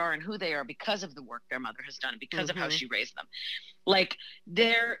where they are and who they are because of the work their mother has done, because of how she raised them.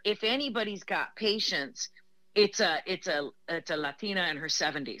 If anybody's got patience, it's a Latina in her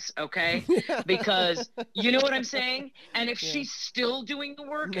 70s, okay? Because you know what I'm saying? And if she's still doing the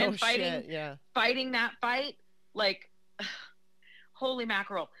work and fighting that fight, holy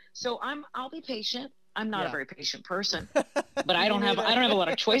mackerel. So I'll be patient. I'm not a very patient person, but I don't have a lot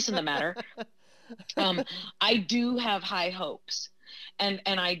of choice in the matter. I do have high hopes. And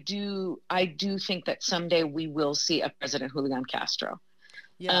I do think that someday we will see a President Julian Castro.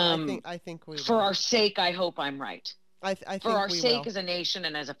 Yeah, I think we will. For our sake, I hope I'm right. I think for our we sake will. As a nation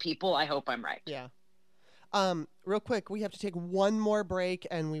and as a people, I hope I'm right. Yeah. Real quick, we have to take one more break,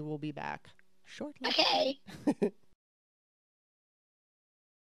 and we will be back shortly. Okay.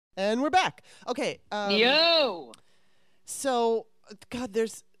 And we're back. Okay. Yo. So, God,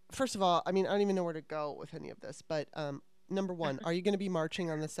 first of all, I don't even know where to go with any of this, but number one, are you going to be marching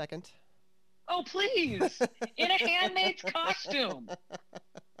on the 2nd? Oh, please. In a handmaid's costume.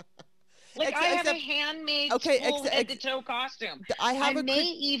 I have a handmade full head-to-toe costume. I may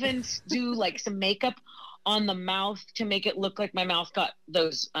even do some makeup on the mouth to make it look like my mouth got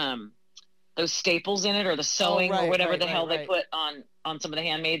those staples in it, or the sewing or whatever the hell they put on some of the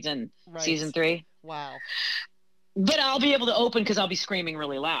handmaids in season 3. Wow. But I'll be able to open because I'll be screaming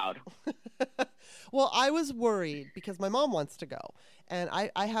really loud. Well, I was worried because my mom wants to go. And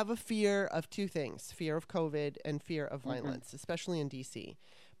I have a fear of two things, fear of COVID and fear of violence, especially in D.C.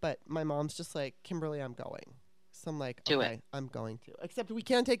 But my mom's just like, Kimberly, I'm going. So I'm like, okay, I'm going to. Except we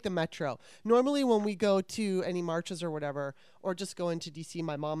can't take the metro. Normally when we go to any marches or whatever, or just go into D.C.,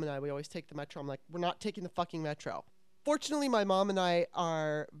 my mom and I, we always take the metro. I'm like, we're not taking the fucking metro. Fortunately, my mom and I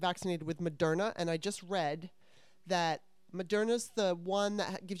are vaccinated with Moderna, and I just read that Moderna's the one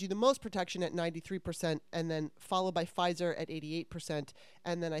that gives you the most protection at 93%, and then followed by Pfizer at 88%,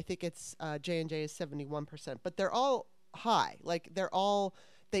 and then I think it's J&J is 71%. But they're all high. They're all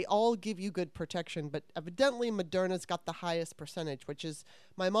they all give you good protection, but evidently Moderna's got the highest percentage, which is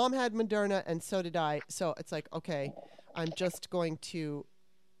my mom had Moderna and so did I. So it's like, okay, I'm just going to,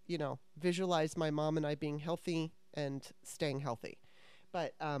 visualize my mom and I being healthy and staying healthy.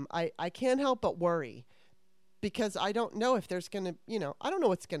 But I can't help but worry because I don't know if there's going to, I don't know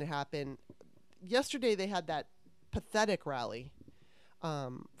what's going to happen. Yesterday they had that pathetic rally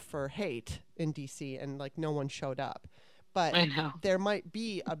for hate in D.C. and like no one showed up. But there might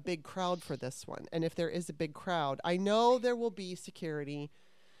be a big crowd for this one. And if there is a big crowd, I know there will be security,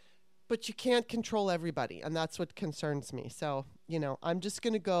 but you can't control everybody. And that's what concerns me. So, I'm just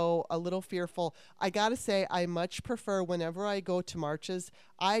going to go a little fearful. I got to say, I much prefer whenever I go to marches,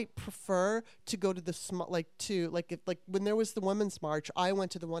 I prefer to go to the, when there was the Women's March, I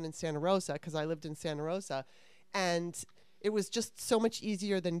went to the one in Santa Rosa because I lived in Santa Rosa. And it was just so much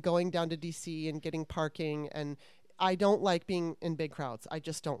easier than going down to D.C. and getting parking. And I don't like being in big crowds. I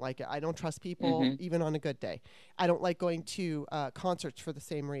just don't like it. I don't trust people, even on a good day. I don't like going to concerts for the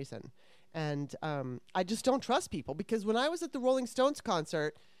same reason. And I just don't trust people because when I was at the Rolling Stones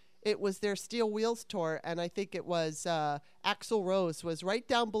concert, it was their Steel Wheels tour, and I think it was Axl Rose was right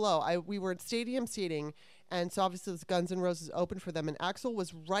down below. We were in stadium seating, and so obviously the Guns N' Roses opened for them, and Axl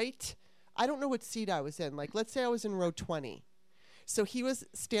was right. I don't know what seat I was in. Like, let's say I was in row 20. So he was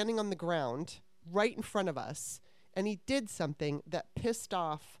standing on the ground right in front of us, and he did something that pissed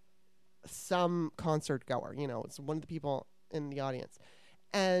off some concert goer. It's one of the people in the audience.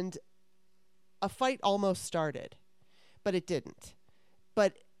 And a fight almost started, but it didn't.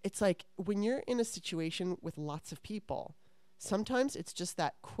 But it's like when you're in a situation with lots of people, sometimes it's just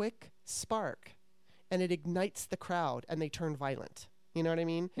that quick spark, and it ignites the crowd, and they turn violent. You know what I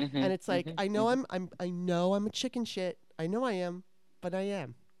mean? And it's like, I know I'm a chicken shit. I know I am, but I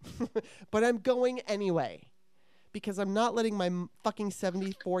am. But I'm going anyway. Because I'm not letting my fucking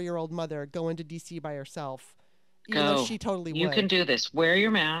 74-year-old mother go into D.C. by herself, even though she totally would. You can do this. Wear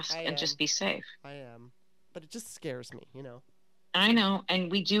your mask and just be safe. I am. But it just scares me, I know.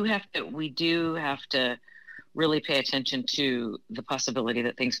 And we do have to really pay attention to the possibility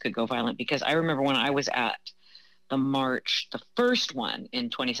that things could go violent. Because I remember when I was at the march, the first one in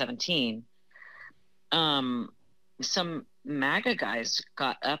 2017, some MAGA guys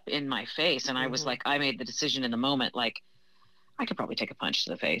got up in my face, and I was like, I made the decision in the moment, like, I could probably take a punch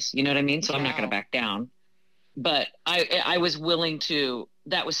to the face. You know what I mean? So I'm not going to back down. But I was willing to.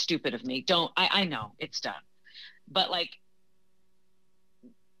 That was stupid of me. I know it's done. But like,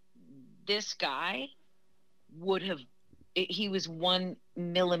 this guy would have. He was 1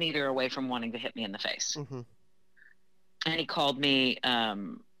 millimeter away from wanting to hit me in the face, and he called me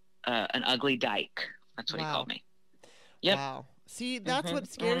an ugly dyke. That's what he called me. Yep. Wow. See, that's what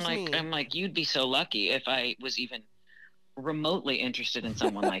scares me. I'm like, you'd be so lucky if I was even remotely interested in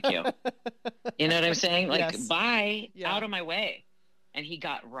someone like you. You know what I'm saying? Like, bye, out of my way. And he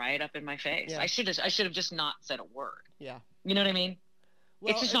got right up in my face. Yeah. I should have just not said a word. Yeah. You know what I mean?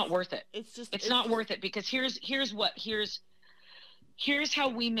 Well, it's just not worth it. It's not worth it because here's how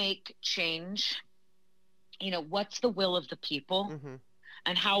we make change. What's the will of the people?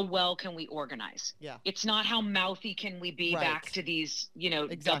 And how well can we organize? Yeah. It's not how mouthy can we be back to these,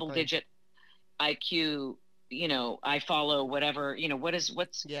 double-digit IQ, I follow whatever,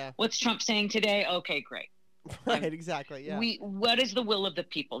 what's Trump saying today? Okay, great. Right, exactly, yeah. What is the will of the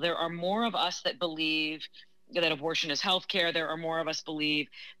people? There are more of us that believe that abortion is health care. There are more of us believe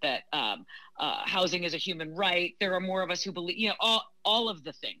that housing is a human right. There are more of us who believe, all of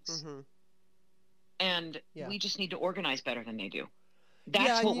the things. And we just need to organize better than they do.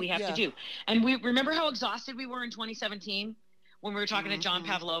 That's what we have to do. And we remember how exhausted we were in 2017 when we were talking to John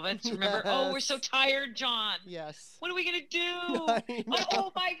Pavlovitz. Remember? Oh, we're so tired, John. Yes. What are we gonna do?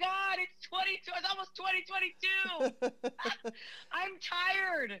 Oh my God, it's almost 2022. I'm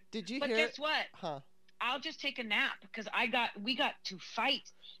tired. Did you hear? But guess what? Huh? I'll just take a nap because we got to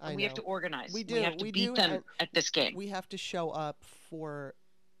fight and we have to organize. We do. We have to beat them at this game. We have to show up for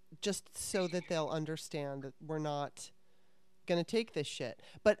just so that they'll understand that we're not going to take this shit.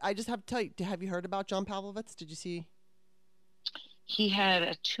 But I just have to tell you, have you heard about John Pavlovitz? Did you see? He had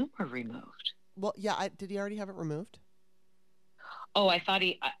a tumor removed. Well, yeah. Did he already have it removed? Oh, I thought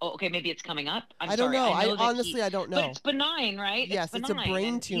okay, maybe it's coming up. I don't know. I honestly don't know. But it's benign, right? Yes, it's a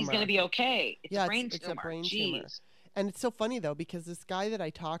brain tumor. He's going to be okay. It's a brain tumor. It's a brain tumor. And it's so funny, though, because this guy that I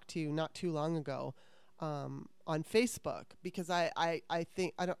talked to not too long ago on Facebook, because I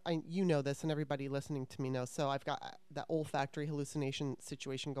think, you know this, and everybody listening to me knows, so I've got that olfactory hallucination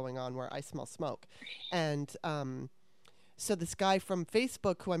situation going on where I smell smoke. And so this guy from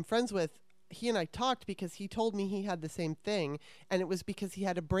Facebook who I'm friends with, he and I talked because he told me he had the same thing, and it was because he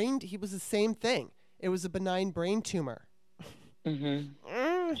was the same thing. It was a benign brain tumor.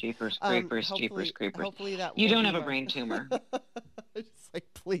 Mm-hmm. Jeepers creepers, jeepers creepers. Hopefully that you don't have a brain tumor. It's like,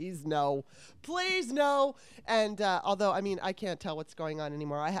 please no. And although, I mean, I can't tell what's going on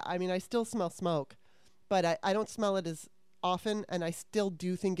anymore. I mean, I still smell smoke, but I don't smell it as often, and I still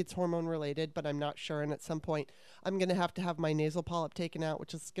do think it's hormone related, but I'm not sure. And at some point, I'm going to have my nasal polyp taken out,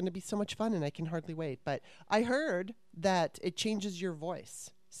 which is going to be so much fun, and I can hardly wait. But I heard that it changes your voice,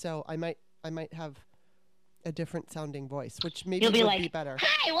 so I might have a different sounding voice, which maybe You'll be would like, be better.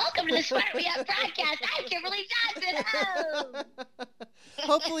 Hi, welcome to the Start Me Up podcast. I'm Kimberly Johnson. Oh.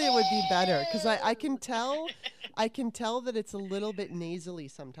 Hopefully it would be better, because I can tell that it's a little bit nasally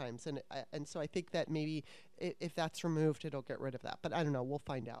sometimes, and so I think that maybe if that's removed, it'll get rid of that. But I don't know. We'll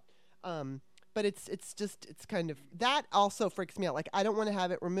find out. But it's kind of, that also freaks me out. Like, I don't want to have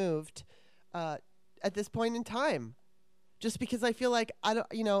it removed at this point in time. Just because I feel like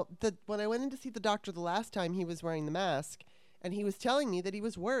when I went in to see the doctor the last time, he was wearing the mask, and he was telling me that he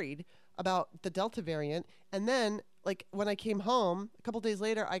was worried about the Delta variant. And then, like, when I came home a couple days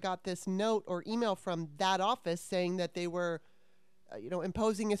later, I got this note or email from that office saying that they were,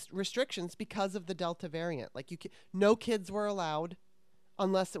 imposing restrictions because of the Delta variant. Like, no kids were allowed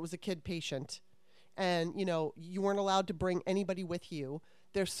unless it was a kid patient, and you weren't allowed to bring anybody with you.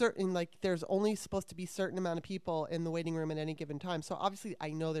 There's only supposed to be a certain amount of people in the waiting room at any given time. So obviously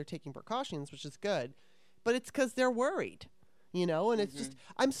I know they're taking precautions, which is good, but it's because they're worried, and it's just,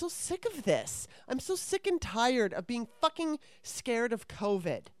 I'm so sick of this. I'm so sick and tired of being fucking scared of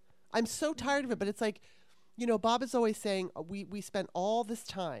COVID. I'm so tired of it, but it's like, Bob is always saying we spent all this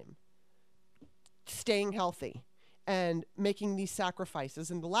time staying healthy and making these sacrifices.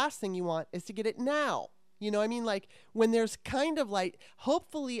 And the last thing you want is to get it now. I mean, like, when there's kind of like,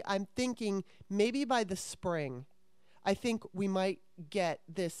 hopefully I'm thinking maybe by the spring, I think we might get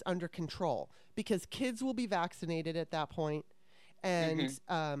this under control, because kids will be vaccinated at that point. And,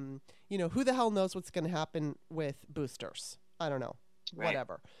 who the hell knows what's going to happen with boosters? I don't know,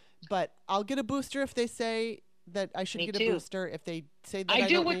 whatever. But I'll get a booster if they say that I should get a booster. If they say that I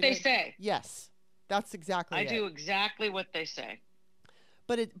do don't what need they it. say. Yes, that's exactly it. I do exactly what they say.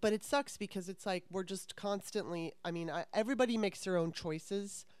 But it sucks, because it's like we're just constantly, I mean, everybody makes their own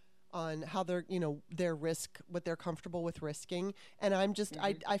choices on how they're, their risk, what they're comfortable with risking. And I'm just,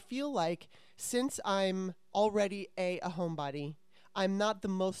 I feel like since I'm already a homebody, I'm not the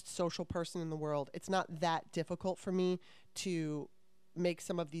most social person in the world. It's not that difficult for me to make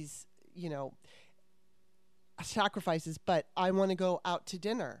some of these, sacrifices, but I want to go out to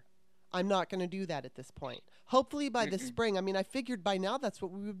dinner. I'm not going to do that at this point. Hopefully by the spring. I mean, I figured by now that's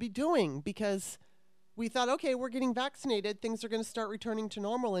what we would be doing, because we thought, okay, we're getting vaccinated. Things are going to start returning to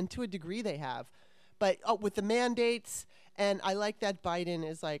normal, and to a degree they have. But with the mandates, and I like that Biden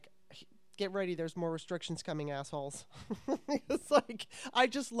is like, get ready, there's more restrictions coming, assholes. It's like, I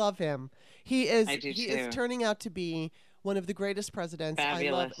just love him. He is turning out to be one of the greatest presidents.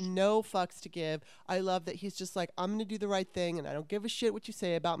 Fabulous. I love no fucks to give. I love that he's just like, I'm going to do the right thing, and I don't give a shit what you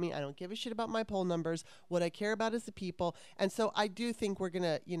say about me. I don't give a shit about my poll numbers. What I care about is the people. And so I do think we're going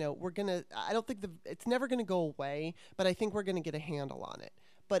to, I don't think it's never going to go away, but I think we're going to get a handle on it.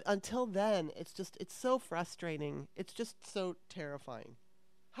 But until then, it's so frustrating. It's just so terrifying.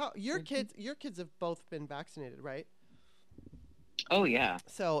 How your kids have both been vaccinated, right? Oh yeah.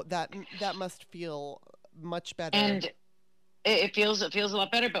 So that must feel much better. And it feels a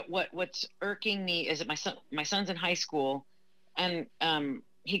lot better. But what's irking me is that my son's in high school, and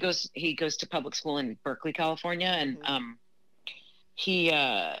he goes to public school in Berkeley, California, and he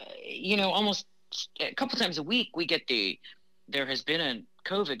almost a couple times a week we get there has been a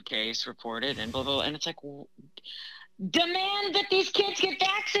COVID case reported and blah blah, blah, and it's like, well, demand that these kids get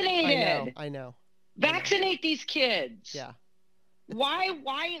vaccinated. I know. Vaccinate these kids. Yeah.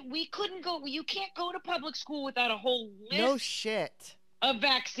 Why we couldn't go? You can't go to public school without a whole list of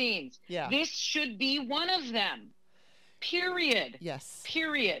vaccines. Yeah. This should be one of them. Period. Yes.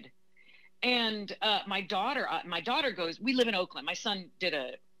 Period. And my daughter goes, we live in Oakland. My son did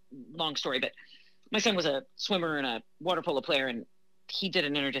a long story, but my son was a swimmer and a water polo player, and he did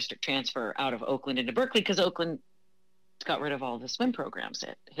an interdistrict transfer out of Oakland into Berkeley because Oakland got rid of all the swim programs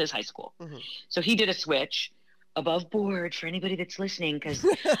at his high school. Mm-hmm. So he did a switch above board for anybody that's listening, because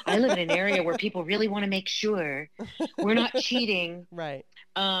I live in an area where people really want to make sure we're not cheating. Right.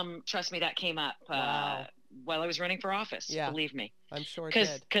 Trust me, that came up while I was running for office. Yeah. Believe me. I'm sure it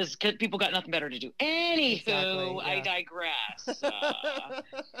did. Because people got nothing better to do. Anywho, exactly, yeah. I digress.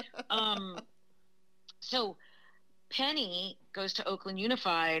 So Penny goes to Oakland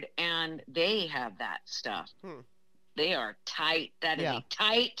Unified, and they have that stuff. They are tight. That is a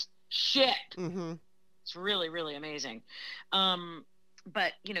tight ship. It's really, really amazing.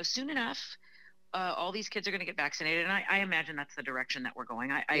 But, soon enough, all these kids are going to get vaccinated. And I imagine that's the direction that we're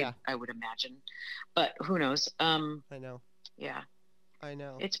going. I would imagine. But who knows? I know. Yeah. I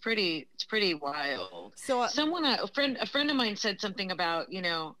know. It's pretty wild. So a friend of mine said something about,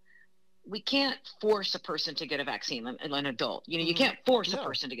 we can't force a person to get a vaccine, an adult. You can't force a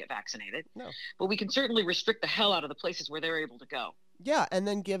person to get vaccinated. No. But we can certainly restrict the hell out of the places where they're able to go. Yeah, and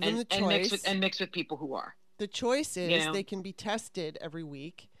then give them the choice. And mix with people who are. The choice is they can be tested every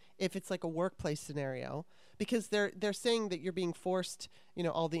week if it's like a workplace scenario, because they're saying that you're being forced.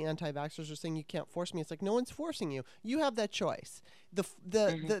 All the anti-vaxxers are saying you can't force me. It's like, no one's forcing you. You have that choice.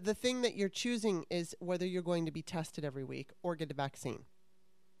 The thing that you're choosing is whether you're going to be tested every week or get a vaccine.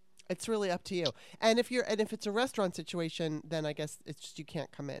 It's really up to you. And if it's a restaurant situation, then I guess it's just you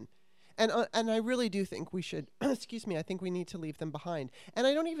can't come in. And I really do think we should, excuse me, I think we need to leave them behind. And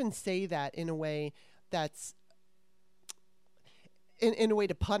I don't even say that in a way that's in a way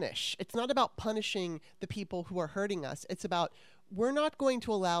to punish. It's not about punishing the people who are hurting us. It's about, we're not going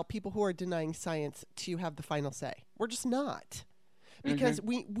to allow people who are denying science to have the final say. We're just not. Because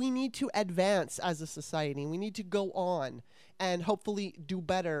we need to advance as a society. We need to go on and hopefully do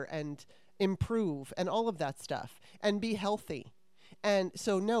better and improve and all of that stuff and be healthy. And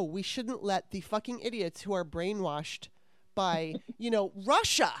so, no, we shouldn't let the fucking idiots who are brainwashed by,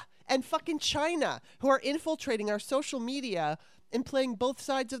 Russia and fucking China, who are infiltrating our social media and playing both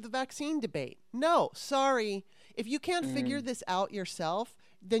sides of the vaccine debate. No, sorry. If you can't figure this out yourself,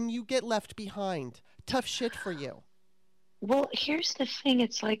 then you get left behind. Tough shit for you. Well, here's the thing.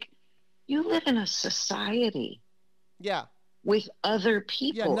 It's like, you live in a society. Yeah. With other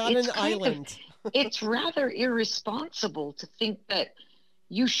people. Yeah, not an island. It's rather irresponsible to think that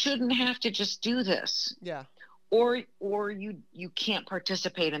you shouldn't have to just do this. Yeah. Or you can't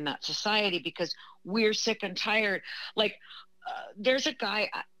participate in that society because we're sick and tired. Like, there's a guy,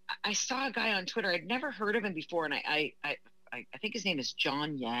 I saw a guy on Twitter. I'd never heard of him before, and I think his name is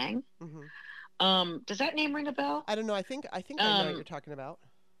John Yang. Does that name ring a bell? I don't know. I think I know what you're talking about.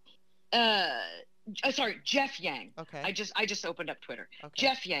 Sorry, Jeff Yang. Okay. I just opened up Twitter. Okay.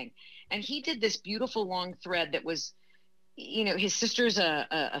 Jeff Yang, and he did this beautiful long thread that was, his sister's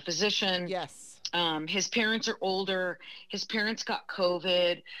a physician. Yes. His parents are older. His parents got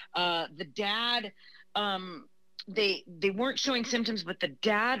COVID. The dad, they weren't showing symptoms, but the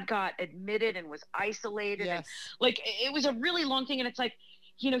dad got admitted and was isolated. Yes. And, it was a really long thing, and it's like,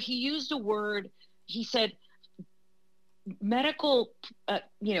 he used a word. He said, medical,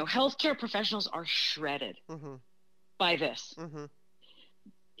 healthcare professionals are shredded by this.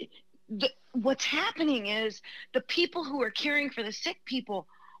 What's happening is the people who are caring for the sick people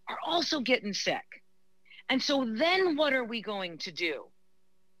are also getting sick. And so then what are we going to do?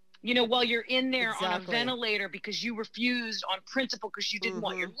 While you're in there on a ventilator because you refused on principle because you didn't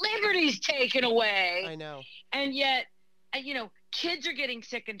want your liberties taken away. I know. And yet, kids are getting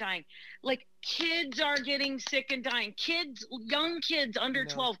sick and dying. Kids are getting sick and dying. Young kids under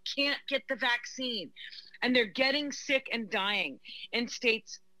 12 can't get the vaccine. And they're getting sick and dying in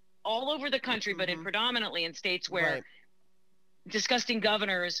states all over the country, but predominantly in states where disgusting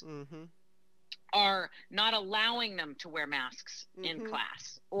governors are not allowing them to wear masks in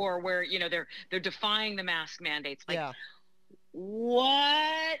class, or where, they're defying the mask mandates.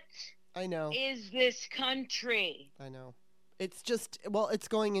 What I know is this country? I know. It's just, it's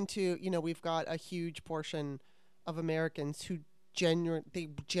going into, we've got a huge portion of Americans who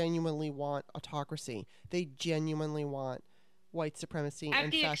genuinely want autocracy. They genuinely want white supremacy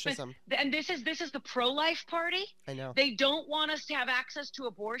and fascism. And this is the pro-life party. I know. They don't want us to have access to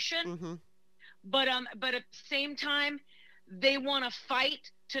abortion, but at the same time, they want to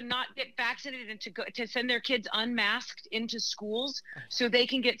fight to not get vaccinated and to send their kids unmasked into schools so they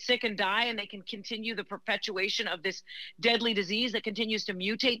can get sick and die, and they can continue the perpetuation of this deadly disease that continues to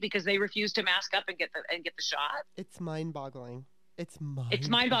mutate because they refuse to mask up and get the shot. It's mind-boggling. It's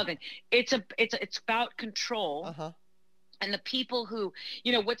mind-boggling. It's about control. And the people who,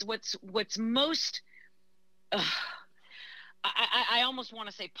 what's most I almost want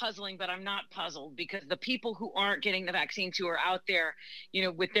to say puzzling, but I'm not puzzled, because the people who aren't getting the vaccines, who are out there,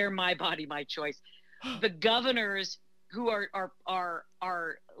 with their my body, my choice, the governors who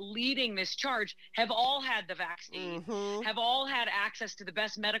are leading this charge have all had the vaccine, have all had access to the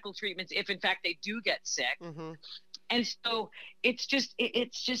best medical treatments if in fact they do get sick. And so it's just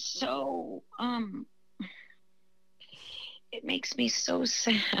so it makes me so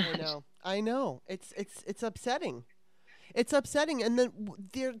sad. I know. It's upsetting. It's upsetting. And then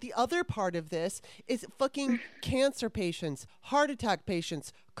the other part of this is fucking cancer patients, heart attack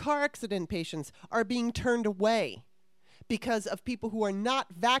patients, car accident patients are being turned away because of people who are not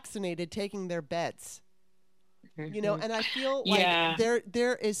vaccinated taking their beds. You know, and I feel like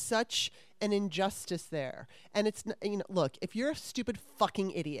there is such an injustice there. And it's, you know, look, if you're a stupid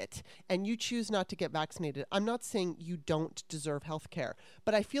fucking idiot and you choose not to get vaccinated, I'm not saying you don't deserve health care,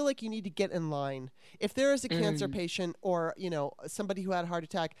 but I feel like you need to get in line. If there is a cancer patient or, you know, somebody who had a heart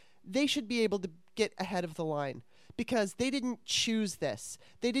attack, they should be able to get ahead of the line because they didn't choose this.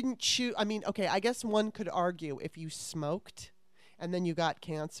 They didn't choose. I mean, okay, I guess one could argue if you smoked and then you got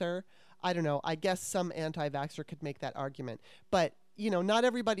cancer, I don't know. I guess some anti-vaxxer could make that argument. But, you know, not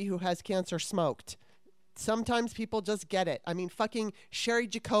everybody who has cancer smoked. Sometimes people just get it. I mean, fucking Sherry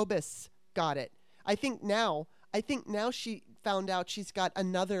Jacobus got it. I think now she found out she's got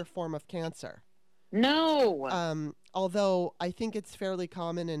another form of cancer. No. Although I think it's fairly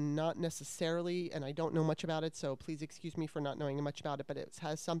common and not necessarily, and I don't know much about it, so please excuse me for not knowing much about it, but it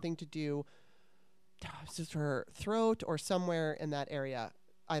has something to do with just her throat or somewhere in that area.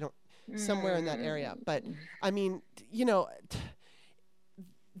 Somewhere in that area. But I mean, you know,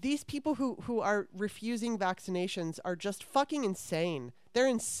 these people who are refusing vaccinations are just fucking insane. They're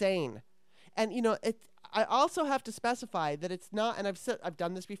insane. And, you know, I also have to specify that it's not, and I've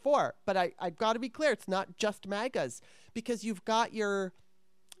done this before, but I've got to be clear, it's not just MAGAs, because you've got your,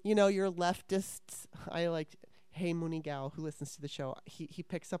 you know, your leftists. I like Hey Mooney Gal, who listens to the show, he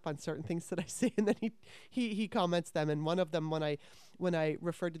picks up on certain things that I say, and then he comments them. And one of them, when I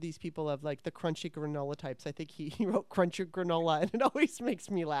referred to these people of like the crunchy granola types, I think he wrote crunchy granola, and it always makes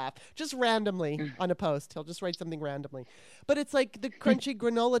me laugh. Just randomly on a post, he'll just write something randomly. But it's like the crunchy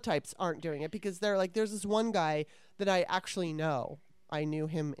granola types aren't doing it because they're like, there's this one guy that I actually know. I knew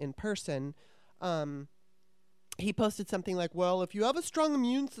him in person. He posted something like, well, if you have a strong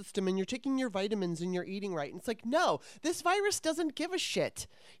immune system and you're taking your vitamins and you're eating right. And it's like, no, this virus doesn't give a shit.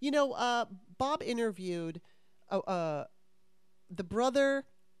 You know, Bob interviewed the brother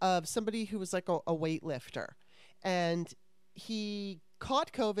of somebody who was like a weightlifter. And he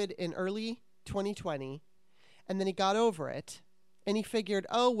caught COVID in early 2020. And then he got over it. And he figured,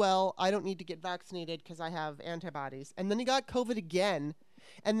 oh, well, I don't need to get vaccinated because I have antibodies. And then he got COVID again.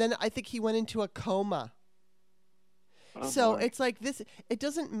 And then I think he went into a coma. Oh, so boy. It's like this, it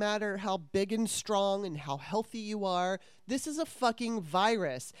doesn't matter how big and strong and how healthy you are. This is a fucking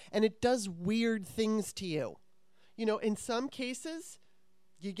virus and it does weird things to you. You know, in some cases,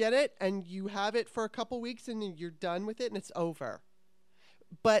 you get it and you have it for a couple weeks and then you're done with it and it's over.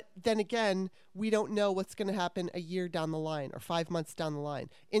 But then again, we don't know what's going to happen a year down the line or 5 months down the line.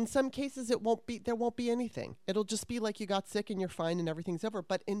 In some cases, there won't be anything. It'll just be like you got sick and you're fine and everything's over.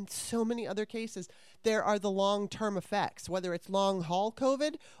 But in so many other cases, there are the long-term effects, whether it's long-haul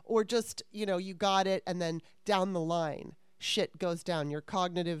COVID or just, you know, you got it and then down the line, shit goes down. Your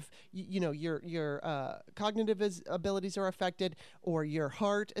cognitive, your cognitive abilities are affected or your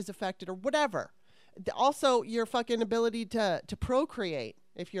heart is affected or whatever. Also, your fucking ability to procreate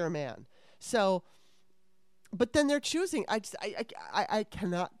if you're a man. So, but then they're choosing. I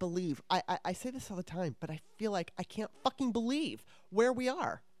cannot believe. I say this all the time, but I feel like I can't fucking believe where we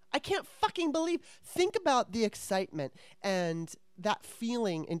are. I can't fucking believe. Think about the excitement and that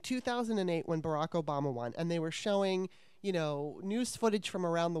feeling in 2008 when Barack Obama won, and they were showing, you know, news footage from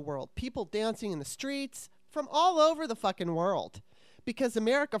around the world, people dancing in the streets from all over the fucking world. Because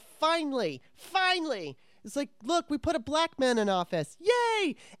America finally, it's like, look, we put a black man in office.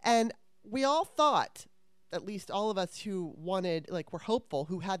 Yay! And we all thought, at least all of us who wanted, like, were hopeful,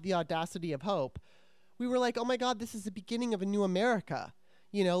 who had the audacity of hope, we were like, oh my God, this is the beginning of a new America.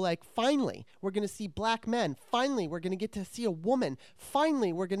 You know, like, finally, we're going to see black men. Finally, we're going to get to see a woman.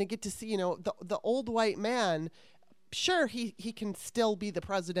 Finally, we're going to get to see, you know, the old white man. Sure, he can still be the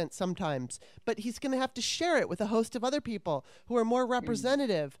president sometimes, but he's going to have to share it with a host of other people who are more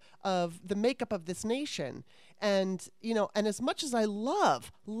representative of the makeup of this nation. And, you know, and as much as I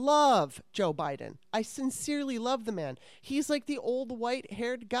love Joe Biden, I sincerely love the man. He's like the old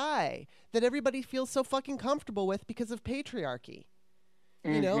white-haired guy that everybody feels so fucking comfortable with because of patriarchy.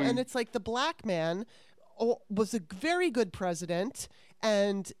 You know, and it's like the black man was a very good president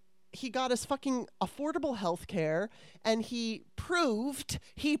and he got us fucking affordable health care, and he proved,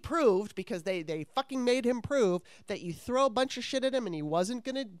 because they fucking made him prove that you throw a bunch of shit at him and he wasn't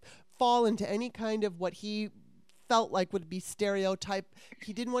going to fall into any kind of what he felt like would be stereotyped.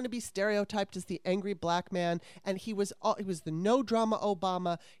 He didn't want to be stereotyped as the angry black man, and he was the no drama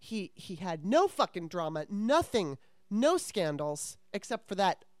Obama. He had no fucking drama, nothing, no scandals, except for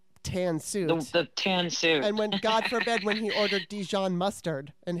that tan suit. The tan suit. And when, God forbid, when he ordered Dijon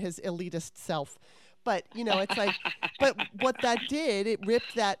mustard and his elitist self. But, you know, it's like, but what that did, it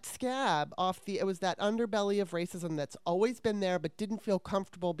ripped that scab off it was that underbelly of racism that's always been there, but didn't feel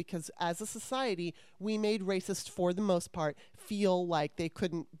comfortable because as a society, we made racists, for the most part, feel like they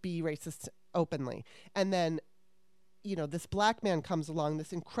couldn't be racist openly. And then, you know, this black man comes along,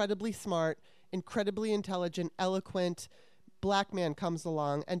 this incredibly smart, incredibly intelligent, eloquent black man comes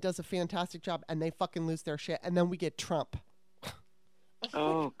along and does a fantastic job, and they fucking lose their shit. And then we get Trump.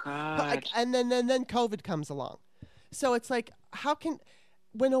 Oh God! And then COVID comes along, so it's like,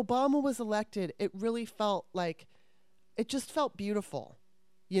 when Obama was elected, it really felt like, it just felt beautiful,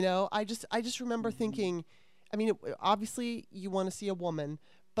 you know. I just remember thinking, I mean, obviously you want to see a woman,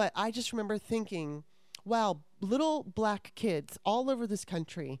 but I just remember thinking, wow, little black kids all over this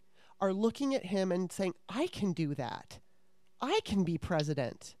country are looking at him and saying, I can do that, I can be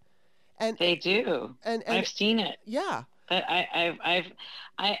president, and they do, and I've seen it, yeah. You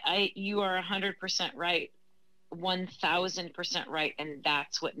are 100% right, 1,000% right, and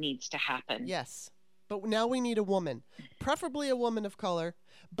that's what needs to happen. Yes, but now we need a woman, preferably a woman of color.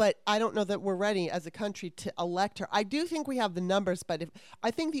 But I don't know that we're ready as a country to elect her. I do think we have the numbers, but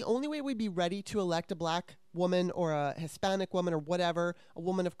I think the only way we'd be ready to elect a black woman or a Hispanic woman or whatever, a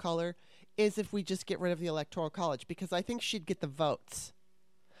woman of color, is if we just get rid of the Electoral College, because I think she'd get the votes.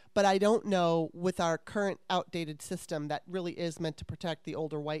 But I don't know, with our current outdated system that really is meant to protect the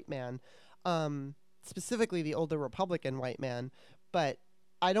older white man, specifically the older Republican white man. But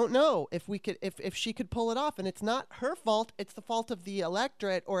I don't know if we could, if she could pull it off. And it's not her fault. It's the fault of the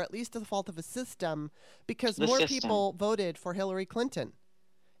electorate, or at least the fault of a system, because people voted for Hillary Clinton.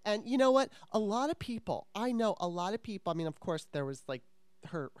 And you know what? I know a lot of people. I mean, of course, there was like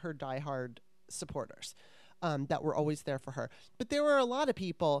her diehard supporters. That were always there for her. But there were a lot of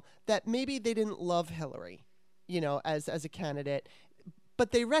people that maybe they didn't love Hillary, you know, as a candidate,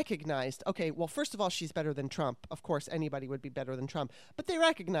 but they recognized, okay, well, first of all, she's better than Trump. Of course, anybody would be better than Trump. But they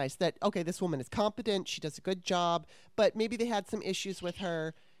recognized that, okay, this woman is competent, she does a good job, but maybe they had some issues with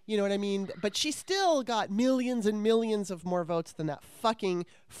her, you know what I mean? But she still got millions and millions of more votes than that fucking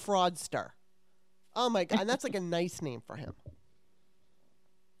fraudster. Oh my God, and that's like a nice name for him.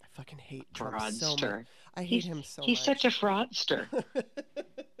 I fucking hate Trump so much. I hate him so much. He's such a fraudster.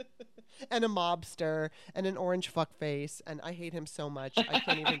 And a mobster and an orange fuckface, and I hate him so much. I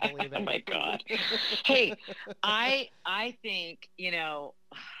can't even believe it. Oh my God. Hey, I think, you know,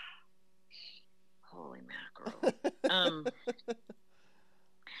 holy mackerel.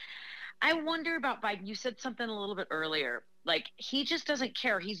 I wonder about Biden. You said something a little bit earlier. Like, he just doesn't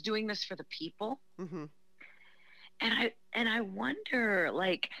care. He's doing this for the people. Mm-hmm. And I wonder,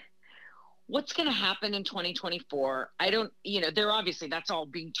 like, what's going to happen in 2024? I don't, you know, they're obviously, that's all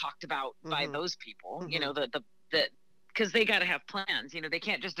being talked about by those people, you know, because they got to have plans, you know, they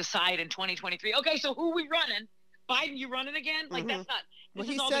can't just decide in 2023, okay, so who are we running? Biden, you running again? Like, that's not, well,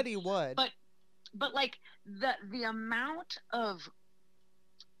 he said he would. But like the amount of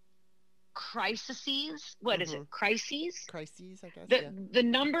crises, what is it? Crises, I guess. The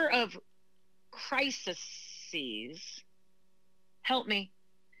number of crises, help me.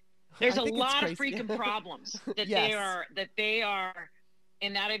 There's a lot of freaking problems that they are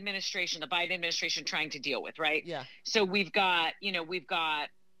in that administration, the Biden administration, trying to deal with, right? Yeah. So we've got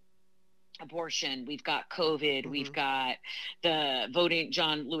abortion, we've got COVID, we've got the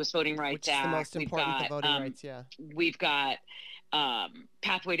John Lewis Voting Rights Act, the most important, the voting rights, yeah. We've got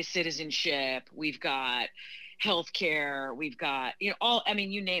pathway to citizenship, we've got healthcare, we've got, you know,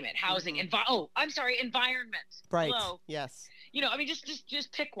 you name it, housing, environment. Right. Hello. Yes. You know, I mean,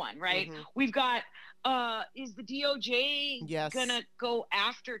 just pick one, right? We've got, is the DOJ gonna go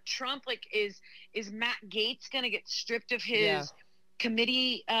after Trump? Like, is Matt Gaetz gonna get stripped of his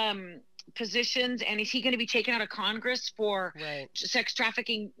committee positions, and is he going to be taken out of Congress for sex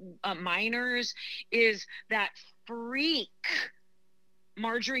trafficking minors? Is that freak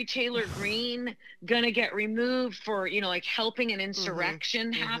Marjorie Taylor Greene gonna get removed for, you know, like helping an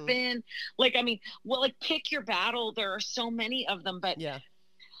insurrection happen? Like, I mean, well, like, pick your battle. There are so many of them, but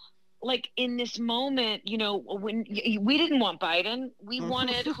like, in this moment, you know, when we didn't want Biden, we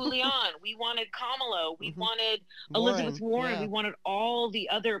wanted Julian, we wanted Kamala, we wanted Elizabeth Warren, we wanted all the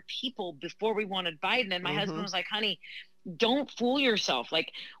other people before we wanted Biden. And my husband was like, honey, don't fool yourself.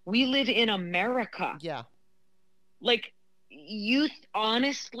 Like, we live in America. Yeah. Like, youth,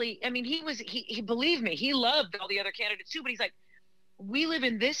 honestly, I mean, he believe me, he loved all the other candidates too, but he's like, we live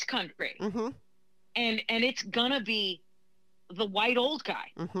in this country, and it's gonna be the white old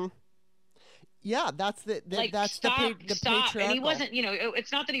guy. Yeah, that's the like, that's stop. the patriarchal. And he wasn't, you know,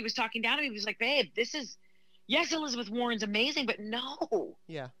 it's not that he was talking down to me. He was like, babe, this is, yes, Elizabeth Warren's amazing, but no.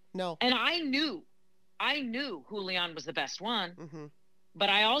 Yeah, no. And I knew Julian was the best one, Mm-hmm. but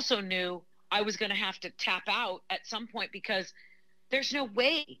I also knew I was going to have to tap out at some point because there's no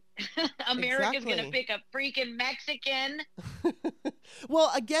way America's going to pick a freaking Mexican.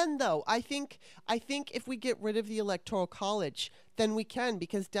 Well, again, though, I think if we get rid of the Electoral College, then we can,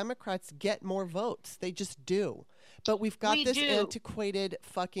 because Democrats get more votes. They just do. But we've got this antiquated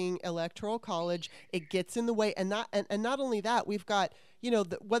fucking Electoral College. It gets in the way, and not only that, we've got, you know,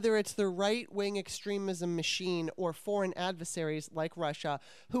 whether it's the right-wing extremism machine or foreign adversaries like Russia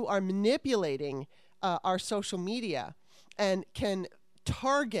who are manipulating our social media and can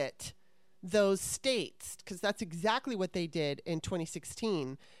target those states, because that's exactly what they did in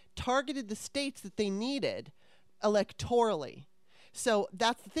 2016, targeted the states that they needed electorally. So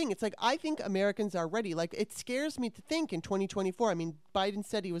that's the thing. It's like, I think Americans are ready. Like, it scares me to think in 2024. I mean, Biden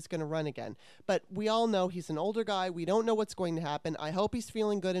said he was going to run again, but we all know he's an older guy. We don't know what's going to happen. I hope he's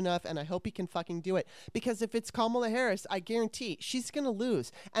feeling good enough, and I hope he can fucking do it. Because if it's Kamala Harris, I guarantee she's going to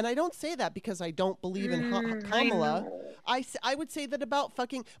lose. And I don't say that because I don't believe in Kamala. I would say that about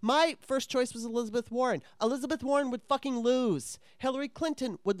fucking, my first choice was Elizabeth Warren. Elizabeth Warren would fucking lose. Hillary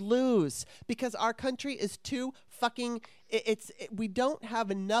Clinton would lose, because our country is too fucking, we don't have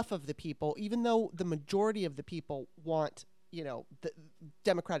enough of the people, even though the majority of the people want, you know, the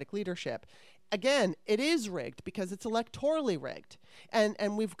Democratic leadership. Again, it is rigged because it's electorally rigged.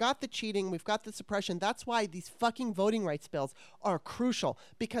 And we've got the cheating, we've got the suppression. That's why these fucking voting rights bills are crucial.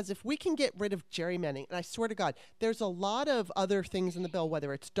 Because if we can get rid of gerrymandering, and I swear to God, there's a lot of other things in the bill,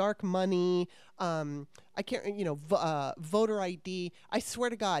 whether it's dark money, I can't, you know, voter ID. I swear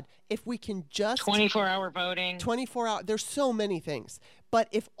to God, if we can just 24-hour voting, 24 hour, there's so many things. But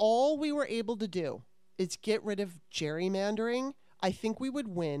if all we were able to do is get rid of gerrymandering, I think we would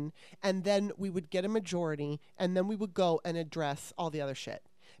win, and then we would get a majority, and then we would go and address all the other shit.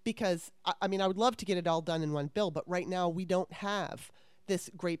 Because, I mean, I would love to get it all done in one bill, but right now we don't have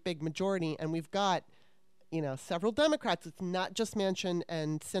this great big majority, and we've got, you know, several Democrats. It's not just Manchin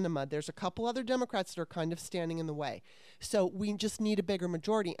and Sinema. There's a couple other Democrats that are kind of standing in the way. So we just need a bigger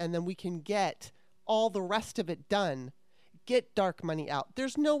majority, and then we can get all the rest of it done. Get dark money out.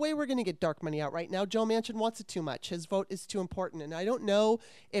 There's no way we're going to get dark money out right now. Joe Manchin wants it too much. His vote is too important. And I don't know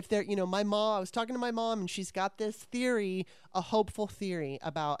if they're, you know, I was talking to my mom, and she's got this theory, a hopeful theory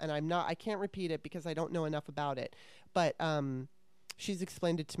about, and I can't repeat it because I don't know enough about it, but she's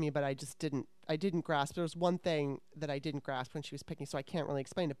explained it to me, but I didn't grasp. There was one thing that I didn't grasp when she was picking, so I can't really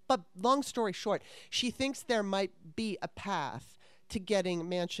explain it. But long story short, she thinks there might be a path to getting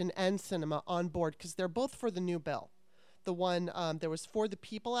Manchin and Sinema on board, because they're both for the new bill. The one, there was For the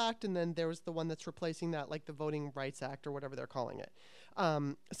People Act, and then there was the one that's replacing that, like the Voting Rights Act or whatever they're calling it.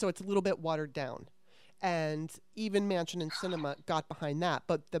 So it's a little bit watered down. And even Manchin and Sinema got behind that.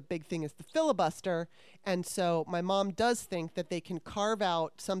 But the big thing is the filibuster. And so my mom does think that they can carve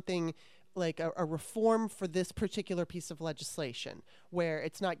out something like a reform for this particular piece of legislation, where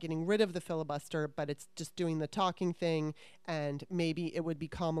it's not getting rid of the filibuster, but it's just doing the talking thing. And maybe it would be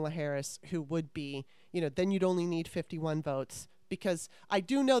Kamala Harris who would be, you know, then you'd only need 51 votes. Because I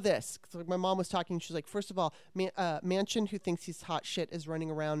do know this, because my mom was talking, she's like, first of all, Manchin, who thinks he's hot shit, is running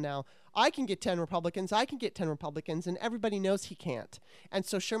around now. I can get 10 Republicans, and everybody knows he can't. And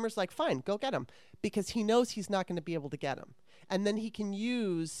so Schumer's like, fine, go get him, because he knows he's not going to be able to get him. And then he can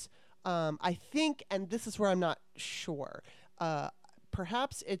use, I think, and this is where I'm not sure,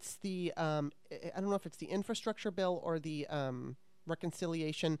 perhaps it's the, I don't know if it's the infrastructure bill or the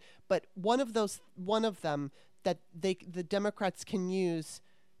reconciliation, but one of them that the Democrats can use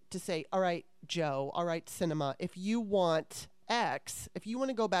to say, all right, Joe, all right, Sinema, if you want X, if you want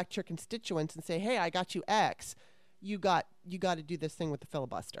to go back to your constituents and say, hey, I got you X, you got to do this thing with the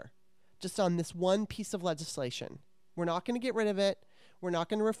filibuster, just on this one piece of legislation. We're not going to get rid of it. We're not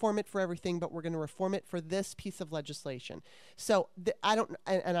going to reform it for everything, but we're going to reform it for this piece of legislation. So I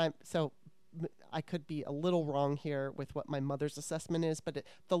could be a little wrong here with what my mother's assessment is, but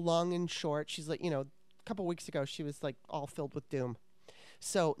the long and short, she's like, you know, a couple weeks ago, she was like all filled with doom.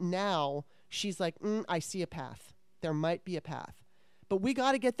 So now she's like, I see a path. There might be a path. But we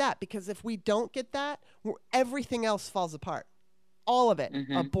got to get that, because if we don't get that, everything else falls apart. All of it.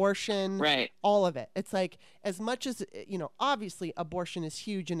 Mm-hmm. Abortion. Right. All of it. It's like, as much as, you know, obviously abortion is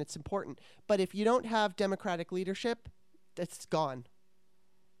huge and it's important, but if you don't have Democratic leadership, it's gone.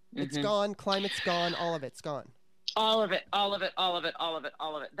 Mm-hmm. It's gone. Climate's gone. All of it's gone. All of it. All of it. All of it. All of it.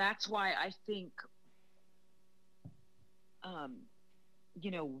 All of it. That's why I think, you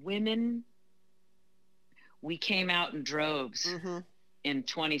know, women we came out in droves in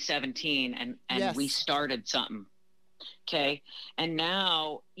 2017 and Yes. we started something. Okay. And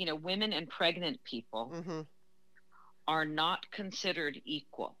now, you know, women and pregnant people are not considered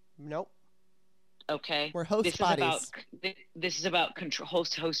equal. Nope. Okay. We're host bodies. This is about control,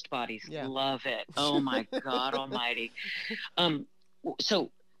 host bodies. Yeah. Love it. Oh my God almighty.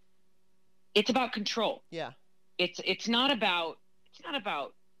 So it's about control. Yeah. It's not about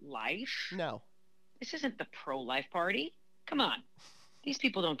life. No. This isn't the pro-life party. Come on. These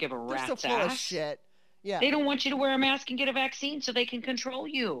people don't give a They're rat's so full ass. of shit. Yeah. They don't want you to wear a mask and get a vaccine so they can control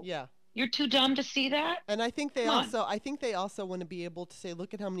you. Yeah. You're too dumb to see that? And I think they also want to be able to say,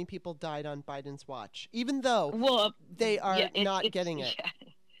 look at how many people died on Biden's watch, even though they are not getting it. Yeah.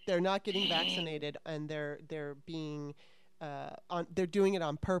 They're not getting vaccinated, and they're being they're doing it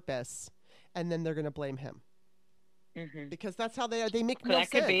on purpose, and then they're going to blame him because that's how they are. They make no sense.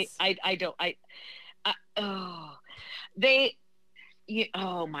 That could be.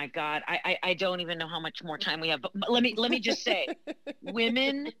 Oh my God. I don't even know how much more time we have, but let me just say,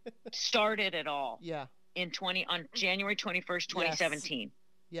 women started it all. Yeah. On January 21st, 2017.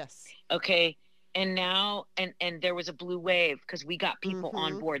 Yes. Okay. And now, and there was a blue wave because we got people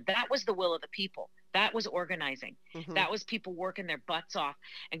on board. That was the will of the people. That was organizing. That was people working their butts off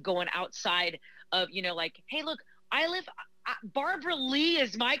and going outside of, you know, like, hey, look, Barbara Lee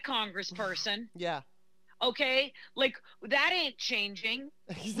is my congressperson. Yeah. Okay. Like that ain't changing.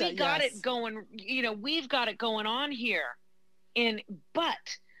 We got it going, you know, we've got it going on here.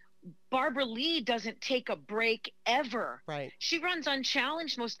 But Barbara Lee doesn't take a break ever. Right. She runs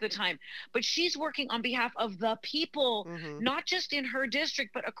unchallenged most of the time, but she's working on behalf of the people, not just in her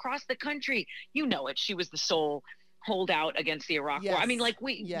district, but across the country. You know it. She was the sole holdout against the Iraq War. I mean, like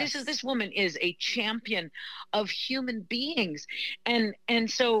this woman is a champion of human beings. And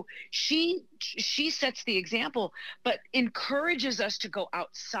so she sets the example, but encourages us to go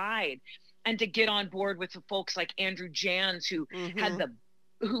outside and to get on board with the folks like Andrew Jans, who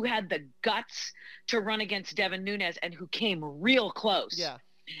had the guts to run against Devin Nunes and who came real close. Yeah.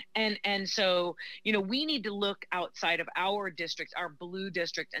 And so, you know, we need to look outside of our districts, our blue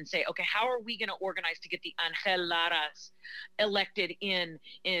district, and say, okay, how are we going to organize to get the Angel Laras elected in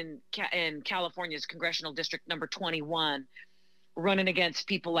California's congressional district number 21, running against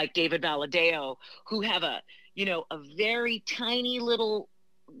people like David Valadeo, who have a very tiny little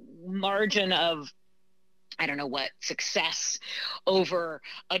margin of, I don't know what, success over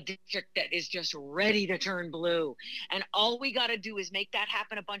a district that is just ready to turn blue. And all we got to do is make that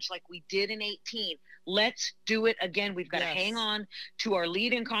happen a bunch like we did in 18. Let's do it again. We've got to hang on to our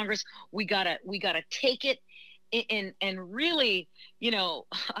lead in Congress. We got to take it in and really, you know,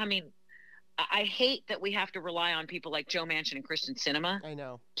 I mean, I hate that we have to rely on people like Joe Manchin and Kirsten Sinema. I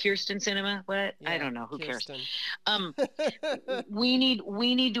know. Kirsten Sinema? What? Yeah, I don't know. Who Kirsten. cares? We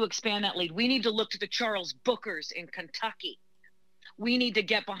need to expand that lead. We need to look to the Charles Bookers in Kentucky. We need to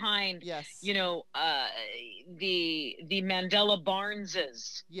get behind, you know, the Mandela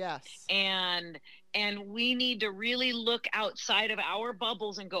Barneses. Yes. And we need to really look outside of our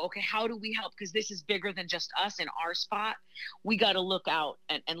bubbles and go, okay, how do we help? Because this is bigger than just us in our spot. We got to look out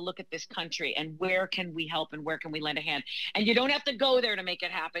and look at this country and where can we help and where can we lend a hand? And you don't have to go there to make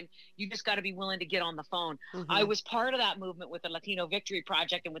it happen. You just got to be willing to get on the phone. I was part of that movement with the Latino Victory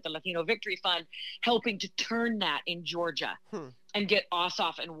Project and with the Latino Victory Fund, helping to turn that in Georgia and get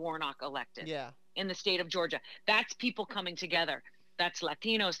Ossoff and Warnock elected in the state of Georgia. That's people coming together. That's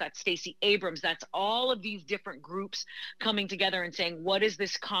Latinos, that's Stacey Abrams, that's all of these different groups coming together and saying, what is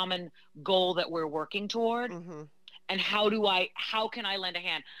this common goal that we're working toward? And how can I lend a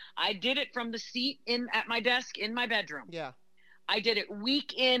hand? I did it from the seat at my desk in my bedroom. Yeah. I did it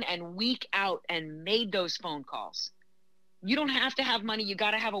week in and week out and made those phone calls. You don't have to have money. You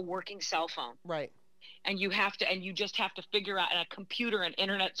got to have a working cell phone. Right. And you just have to figure out a computer and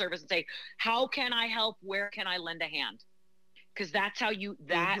internet service and say, how can I help? Where can I lend a hand? Because that's how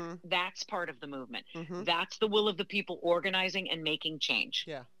that's part of the movement. That's the will of the people organizing and making change.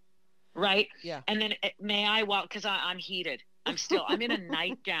 Yeah. Right? Yeah. And then because I'm heated. I'm in a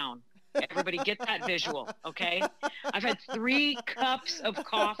nightgown. Everybody get that visual, okay? I've had 3 cups of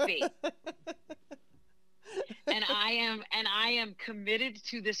coffee. And I am committed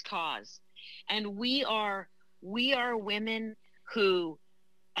to this cause. And we are women who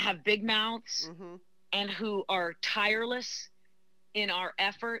have big mouths and who are tireless in our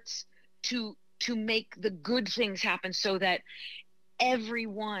efforts to make the good things happen so that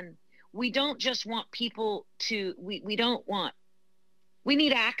everyone, we don't just want people to, we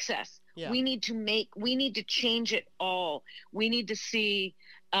need access. Yeah. We need to change it all. We need to see,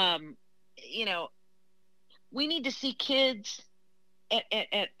 you know, we need to see kids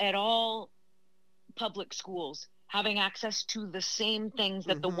at all public schools having access to the same things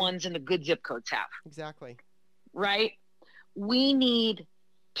that the ones in the good zip codes have. Exactly. Right? We need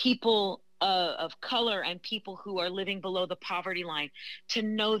people of color and people who are living below the poverty line to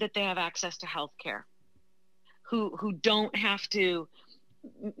know that they have access to health care, who don't have to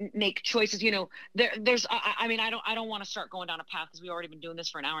make choices. You know, there's I mean, I don't want to start going down a path because we've already been doing this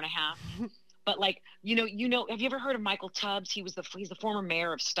for an hour and a half. But like, you know, have you ever heard of Michael Tubbs? He's the former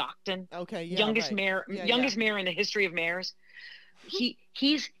mayor of Stockton. Okay, yeah, youngest right. mayor, mayor in the history of mayors.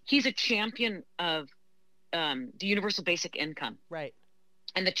 He's a champion of the universal basic income, right,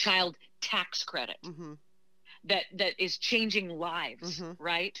 and the child tax credit that is changing lives.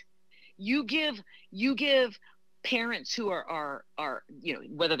 Right? You give parents who are you know,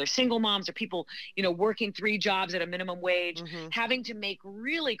 whether they're single moms or people, you know, working 3 jobs at a minimum wage, having to make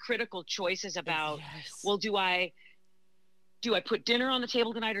really critical choices about, well, do I put dinner on the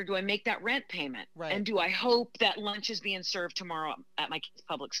table tonight, or do I make that rent payment? Right. And do I hope that lunch is being served tomorrow at my kid's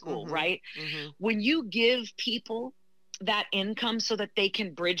public school? Right? When you give people that income so that they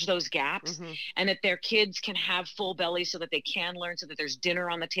can bridge those gaps, and that their kids can have full bellies so that they can learn, so that there's dinner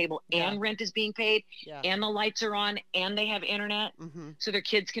on the table and rent is being paid and the lights are on and they have internet, so their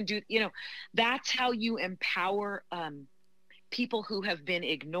kids can do, you know, that's how you empower people who have been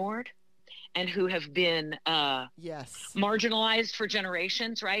ignored and who have been marginalized for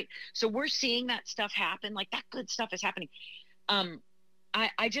generations. Right? So we're seeing that stuff happen. Like, that good stuff is happening.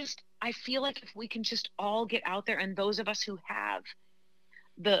 I feel like if we can just all get out there, and those of us who have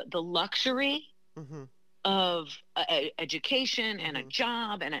the luxury of education and a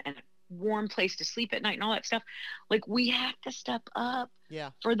job and a warm place to sleep at night and all that stuff, like, we have to step up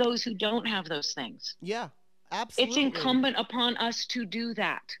for those who don't have those things. Yeah, absolutely. It's incumbent upon us to do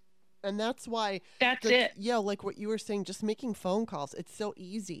that. And that's why it. Yeah, like what you were saying, just making phone calls. It's so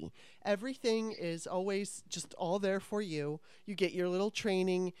easy. Everything is always just all there for you. You get your little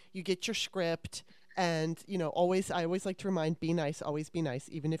training, you get your script, and you know, I always like to remind, be nice, always be nice,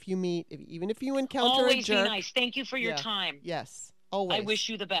 even if you encounter a jerk. Always be nice. Thank you for your time. Yes. Always. I wish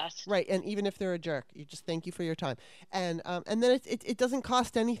you the best. Right, and even if they're a jerk, you just thank you for your time. And then it doesn't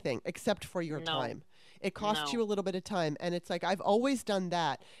cost anything except for your time. It costs you a little bit of time, and it's like, I've always done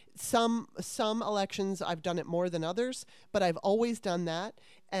that. Some elections I've done it more than others, but I've always done that.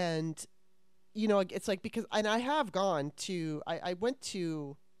 And you know, it's like, because, and I have gone to, I went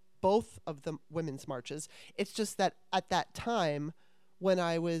to both of the women's marches. It's just that at that time, when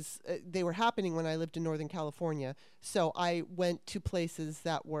they were happening when I lived in Northern California. So I went to places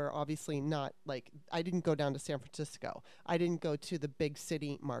that were obviously not, like, I didn't go down to San Francisco. I didn't go to the big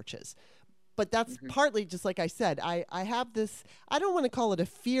city marches. But that's partly, just like I said, I have this, I don't want to call it a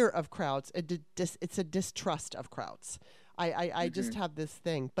fear of crowds. It's a distrust of crowds. I just have this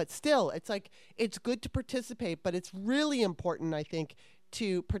thing. But still, it's like, it's good to participate, but it's really important, I think,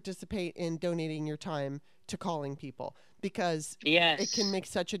 to participate in donating your time to calling people, because it can make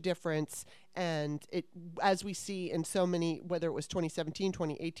such a difference. And it, as we see in so many, whether it was 2017,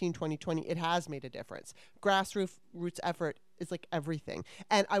 2018, 2020, it has made a difference. Grassroots effort is like everything.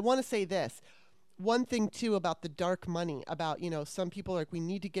 And I want to say this. One thing too about the dark money, about, you know, some people are like, we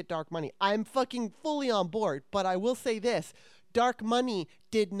need to get dark money. I'm fucking fully on board, but I will say this. Dark money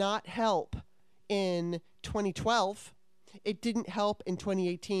did not help in 2012. It didn't help in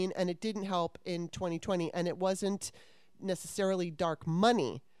 2018, and it didn't help in 2020. And it wasn't necessarily dark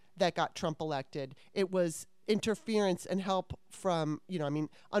money that got Trump elected. It was interference and help from, you know, I mean,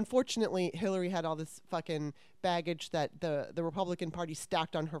 unfortunately, Hillary had all this fucking baggage that the Republican Party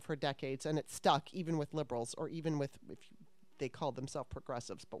stacked on her for decades, and it stuck even with liberals, or even with, if they called themselves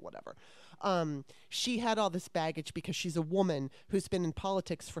progressives, but whatever. She had all this baggage because she's a woman who's been in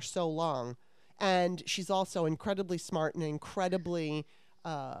politics for so long, and she's also incredibly smart and incredibly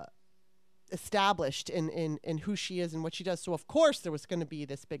established in who she is and what she does. So of course there was going to be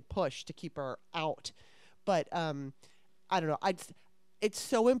this big push to keep her out. But I don't know. It's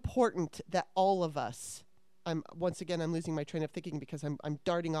so important that all of us, I'm losing my train of thinking because I'm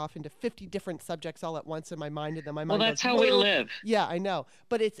darting off into 50 different subjects all at once in my mind, and then my mind Well, that's goes, how we live. Yeah, I know.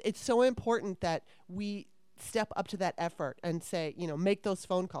 But it's so important that we step up to that effort and say, you know, make those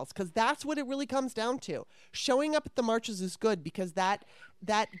phone calls, because that's what it really comes down to. Showing up at the marches is good, because that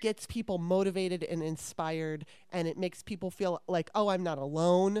gets people motivated and inspired, and it makes people feel like, oh, I'm not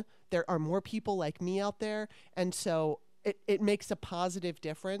alone. There are more people like me out there. And so it makes a positive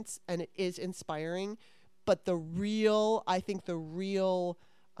difference, and it is inspiring. But I think the real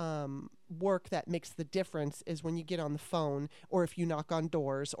work that makes the difference is when you get on the phone, or if you knock on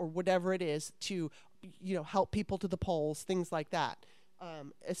doors, or whatever it is, to help people to the polls, things like that.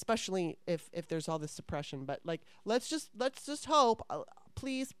 Especially if there's all this suppression. But like, let's just hope.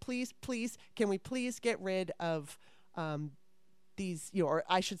 Please, can we please get rid of these, or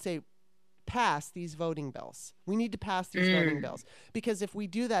I should say, pass these voting bills. We need to pass these voting bills, because if we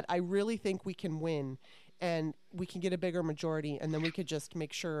do that, I really think we can win, and we can get a bigger majority, and then we could just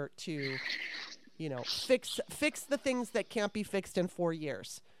make sure to, fix the things that can't be fixed in 4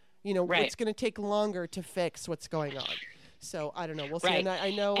 years. Right. It's going to take longer to fix what's going on. So I don't know. We'll see. Right. And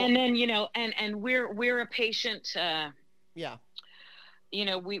I know. And then and we're a patient. Yeah.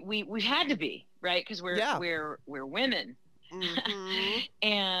 We had to be, right, because we're women, Mm-hmm.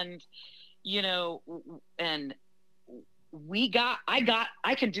 and and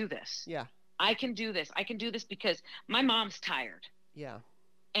I can do this. Yeah. I can do this because my mom's tired. Yeah.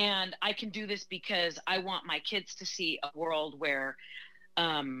 And I can do this because I want my kids to see a world where,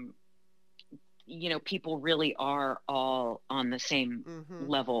 people really are all on the same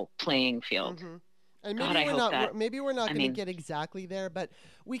level playing field. Mm-hmm. And maybe we're not going to get exactly there, but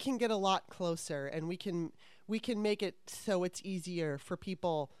we can get a lot closer, and we can make it so it's easier for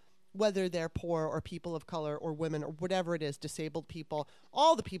people, whether they're poor or people of color or women or whatever it is, disabled people,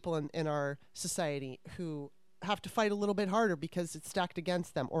 all the people in our society who have to fight a little bit harder because it's stacked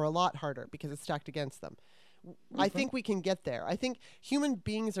against them, or a lot harder because it's stacked against them. I think we can get there. I think human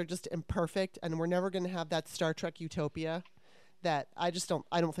beings are just imperfect, and we're never going to have that Star Trek utopia. That I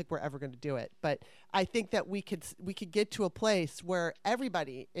don't think we're ever going to do it. But I think that we could get to a place where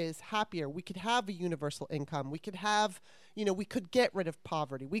everybody is happier. We could have a universal income. We could have, we could get rid of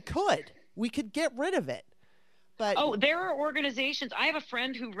poverty. We could get rid of it. But there are organizations. I have a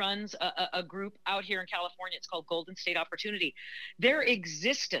friend who runs a group out here in California. It's called Golden State Opportunity. Their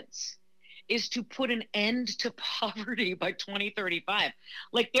existence is to put an end to poverty by 2035.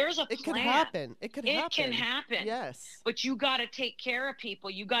 Like, there's a plan. It could happen. It can happen. Yes. But you got to take care of people.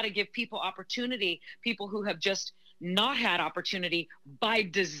 You got to give people opportunity. People who have just not had opportunity by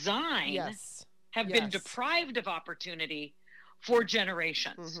design have been deprived of opportunity for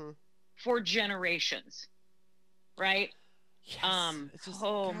generations. Mm-hmm. For generations. Right? Yes. It's just,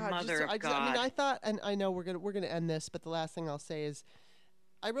 mother of God. I mean, I thought, and I know we're gonna end this, but the last thing I'll say is,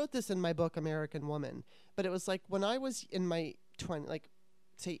 I wrote this in my book, American Woman, but it was like when I was in my 20, like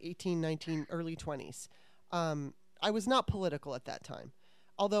say 18, 19, early 20s, I was not political at that time.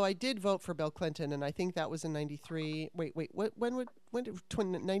 Although I did vote for Bill Clinton, and I think that was in 93. When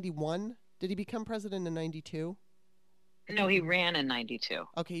did 91? Did he become president in 92? No, he ran in 92.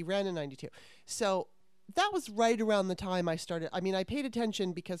 Okay, he ran in 92. So that was right around the time I started. I mean, I paid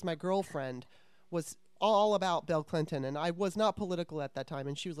attention because my girlfriend was all about Bill Clinton, and I was not political at that time,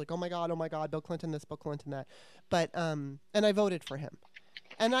 and she was like, oh my God, Bill Clinton this, Bill Clinton that. But and I voted for him,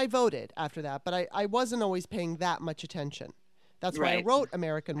 and I voted after that, but I wasn't always paying that much attention. That's why I wrote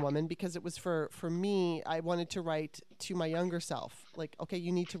American Woman, because it was for me. I wanted to write to my younger self, like, okay,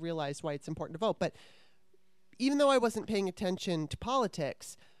 you need to realize why it's important to vote. But even though I wasn't paying attention to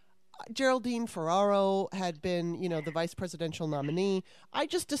politics, Geraldine Ferraro had been, the vice presidential nominee. I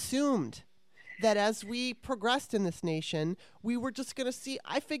just assumed that as we progressed in this nation, we were just going to see,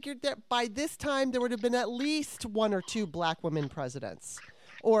 I figured that by this time there would have been at least one or two black women presidents,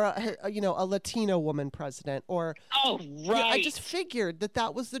 or a Latino woman president, or I just figured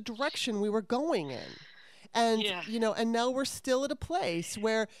that was the direction we were going in. And, and now we're still at a place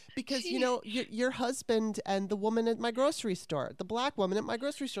where, because, your husband and the woman at my grocery store, the black woman at my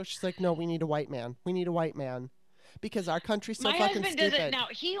grocery store, she's like, no, we need a white man. We need a white man. Because our country's so fucking stupid. My husband does it now.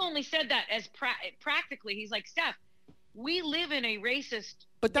 He only said that as practically. He's like, Steph, we live in a racist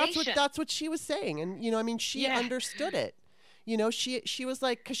nation. That's what she was saying, and she understood it. She was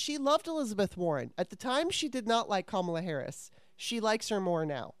like, because she loved Elizabeth Warren at the time. She did not like Kamala Harris. She likes her more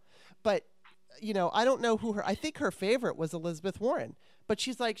now, but I don't know I think her favorite was Elizabeth Warren. But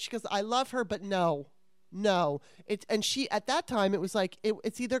she goes, I love her, but no. And she, at that time, it was like,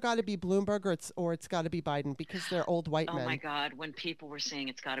 it's either got to be Bloomberg or it's got to be Biden, because they're old white men. Oh my God. When people were saying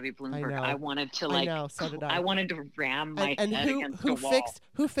it's got to be Bloomberg, I wanted to so did I. I wanted to ram my head against the wall.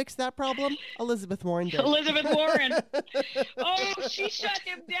 Who fixed that problem? Elizabeth Warren did. Elizabeth Warren. Oh, she shut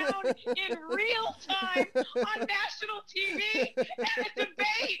him down in real time on national TV at a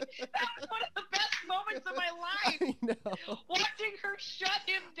debate. That was one of the best moments of my life. I know. Watching her shut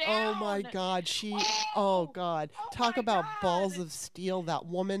him down. Oh my God. Oh God. Talk about balls of steel, that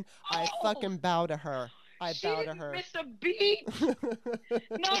woman. I fucking bow to her. I bow to her. Miss a beat.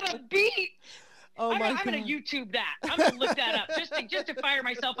 Not a beat. Oh my I'm going to YouTube that. I'm going to look that up just to fire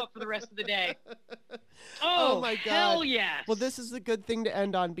myself up for the rest of the day. Oh my God. Hell yes. Well, this is a good thing to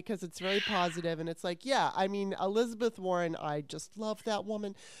end on because it's very positive, and it's like, yeah, I mean, Elizabeth Warren, I just love that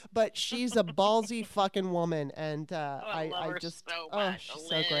woman, but she's a ballsy fucking woman, and I just so much. she's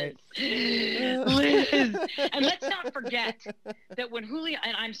so great. Liz. And let's not forget that when Julian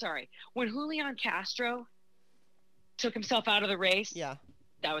Castro took himself out of the race,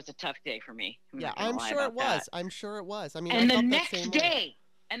 that was a tough day for me. I'm sure it was. I'm sure it was. I mean, and the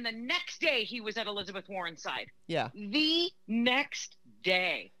next day, he was at Elizabeth Warren's side. Yeah. The next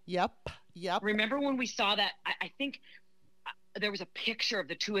day. Yep. Remember when we saw that? I think there was a picture of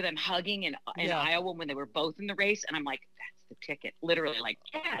the two of them hugging in Iowa when they were both in the race, and I'm like, that's the ticket. Literally, like,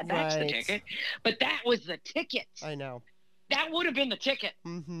 yeah, that's the ticket. But that was the ticket. I know. That would have been the ticket.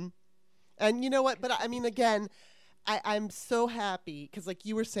 Mm-hmm. And you know what? But I mean, again, I'm so happy because, like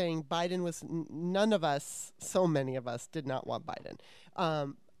you were saying, Biden was none of us, so many of us, did not want Biden,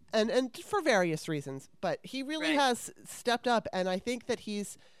 and for various reasons. But he really has stepped up, and I think that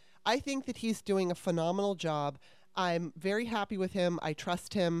he's doing a phenomenal job. I'm very happy with him. I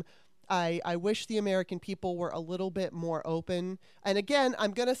trust him. I wish the American people were a little bit more open. And again,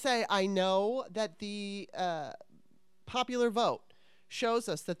 I'm going to say I know that the popular vote shows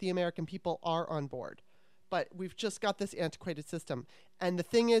us that the American people are on board. But we've just got this antiquated system. And the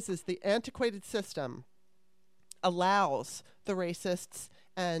thing is the antiquated system allows the racists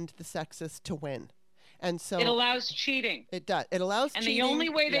and the sexists to win. And so it allows cheating. It does. It allows cheating. And the only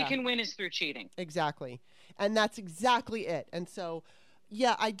way they can win is through cheating. Exactly. And that's exactly it. And so,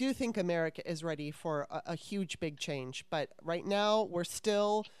 yeah, I do think America is ready for a huge, big change. But right now, we're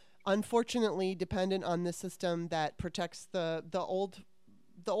still, unfortunately, dependent on this system that protects the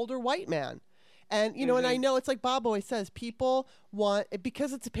older white man. And, you know, and I know it's like Bob always says, people want,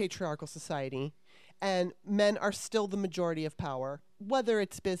 because it's a patriarchal society and men are still the majority of power, whether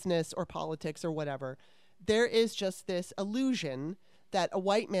it's business or politics or whatever, there is just this illusion that a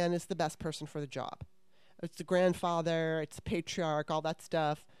white man is the best person for the job. It's the grandfather, it's the patriarch, all that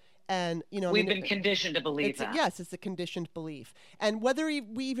stuff. And, you know, we've been conditioned to believe that. Yes, it's a conditioned belief. And whether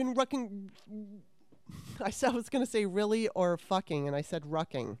we even I was going to say really or fucking, and I said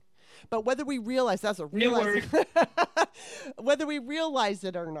rucking. But whether we realize whether we realize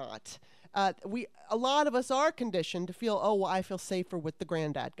it or not, a lot of us are conditioned to feel, oh, well, I feel safer with the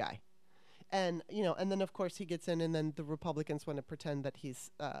granddad guy, and you know, and then of course he gets in, and then the Republicans want to pretend that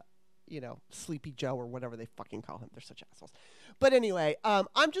he's, Sleepy Joe or whatever they fucking call him. They're such assholes. But anyway,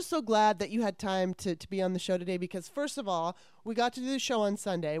 I'm just so glad that you had time to be on the show today because, first of all, we got to do the show on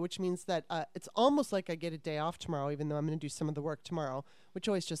Sunday, which means that it's almost like I get a day off tomorrow, even though I'm going to do some of the work tomorrow, which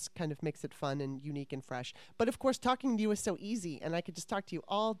always just kind of makes it fun and unique and fresh. But, of course, talking to you is so easy, and I could just talk to you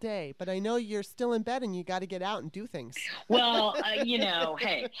all day. But I know you're still in bed, and you got to get out and do things. Well,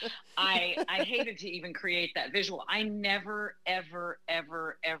 hey, I hated to even create that visual. I never, ever,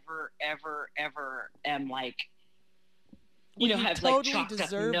 ever, ever, ever, ever am like, have totally like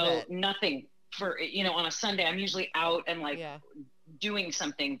chalked up nothing for, on a Sunday. I'm usually out and doing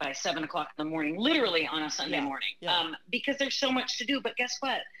something by 7 o'clock in the morning, literally on a Sunday morning, because there's so much to do. But guess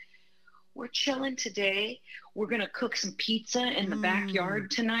what? We're chilling today. We're going to cook some pizza in the backyard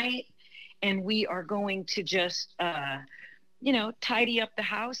tonight. And we are going to just, tidy up the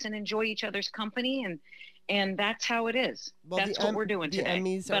house and enjoy each other's company. And that's how it is. Well, that's what we're doing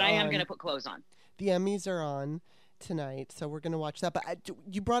today. But I am going to put clothes on. The Emmys are on tonight, so we're going to watch that. But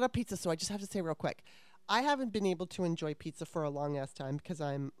you brought up pizza, so I just have to say real quick, I haven't been able to enjoy pizza for a long ass time because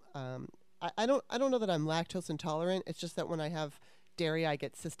I'm I don't know that I'm lactose intolerant. It's just that when I have dairy, I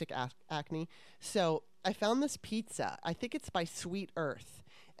get cystic acne. So I found this pizza. I think it's by Sweet Earth,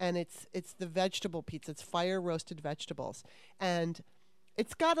 and it's the vegetable pizza. It's fire roasted vegetables, and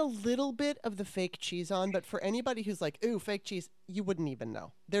it's got a little bit of the fake cheese on, but for anybody who's like, ooh, fake cheese, you wouldn't even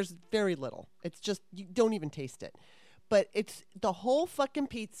know. There's very little. It's just, you don't even taste it. But it's the whole fucking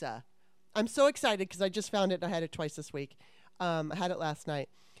pizza. I'm so excited because I just found it and I had it twice this week. I had it last night.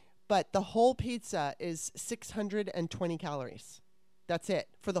 But the whole pizza is 620 calories. That's it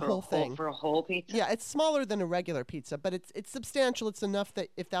for the whole thing. For a whole pizza? Yeah, it's smaller than a regular pizza, but it's substantial. It's enough that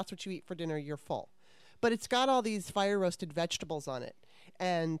if that's what you eat for dinner, you're full. But it's got all these fire roasted vegetables on it.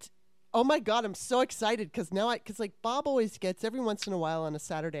 And oh my God, I'm so excited because like Bob always gets every once in a while on a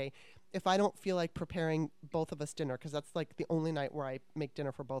Saturday, if I don't feel like preparing both of us dinner, because that's like the only night where I make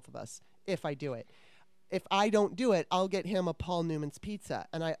dinner for both of us, if I do it. If I don't do it, I'll get him a Paul Newman's pizza.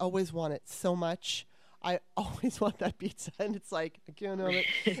 And I always want it so much. I always want that pizza, and it's like, I can't have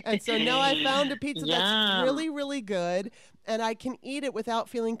it. And so now I found a pizza that's really, really good, and I can eat it without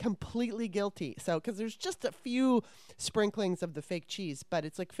feeling completely guilty. So, because there's just a few sprinklings of the fake cheese, but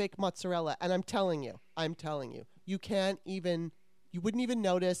it's like fake mozzarella. And I'm telling you, you wouldn't even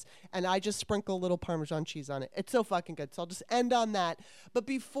notice. And I just sprinkle a little Parmesan cheese on it. It's so fucking good. So I'll just end on that. But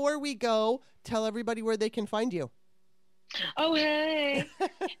before we go, tell everybody where they can find you. Oh, hey.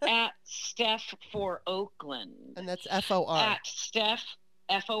 At Steph for Oakland. And that's F-O-R. At Steph,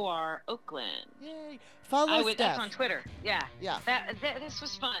 F-O-R, Oakland. Yay. Follow Steph. That's on Twitter. Yeah. Yeah. This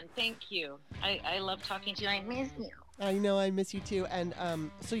was fun. Thank you. I love talking to you. I miss you. I know, I miss you too. And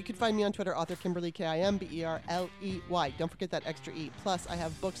so you can find me on Twitter, author Kimberly, Kimberley. Don't forget that extra E. Plus, I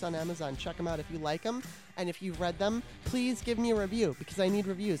have books on Amazon. Check them out if you like them. And if you've read them, please give me a review because I need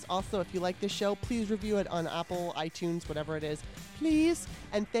reviews. Also, if you like this show, please review it on Apple, iTunes, whatever it is. Please.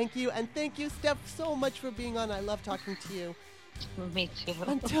 And thank you. And thank you, Steph, so much for being on. I love talking to you. Me too.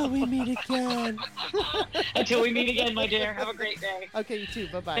 Until we meet again. Until we meet again, my dear. Have a great day. Okay, you too.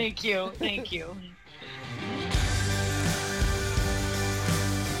 Bye-bye. Thank you. Thank you.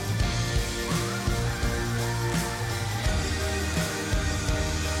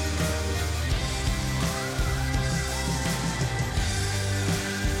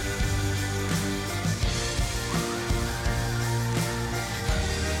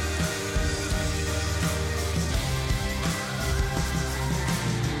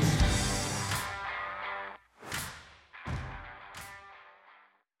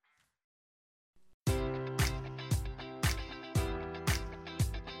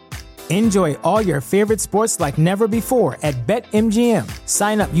 Enjoy all your favorite sports like never before at BetMGM.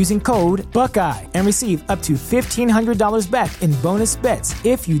 Sign up using code Buckeye and receive up to $1,500 back in bonus bets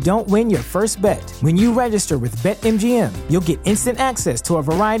if you don't win your first bet. When you register with BetMGM, you'll get instant access to a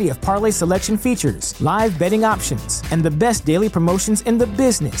variety of parlay selection features, live betting options, and the best daily promotions in the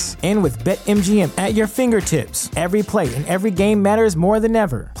business. And with BetMGM at your fingertips, every play and every game matters more than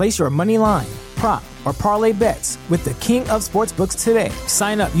ever. Place your money line, prop, or parlay bets with the king of sportsbooks today.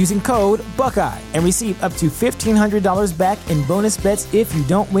 Sign up using code Buckeye and receive up to $1,500 back in bonus bets if you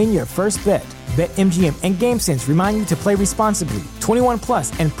don't win your first bet. BetMGM and GameSense remind you to play responsibly. 21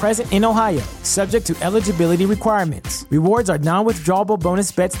 plus and present in Ohio, subject to eligibility requirements. Rewards are non-withdrawable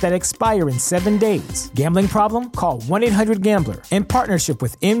bonus bets that expire in 7 days. Gambling problem? Call 1-800-GAMBLER in partnership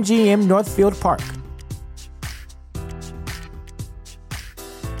with MGM Northfield Park.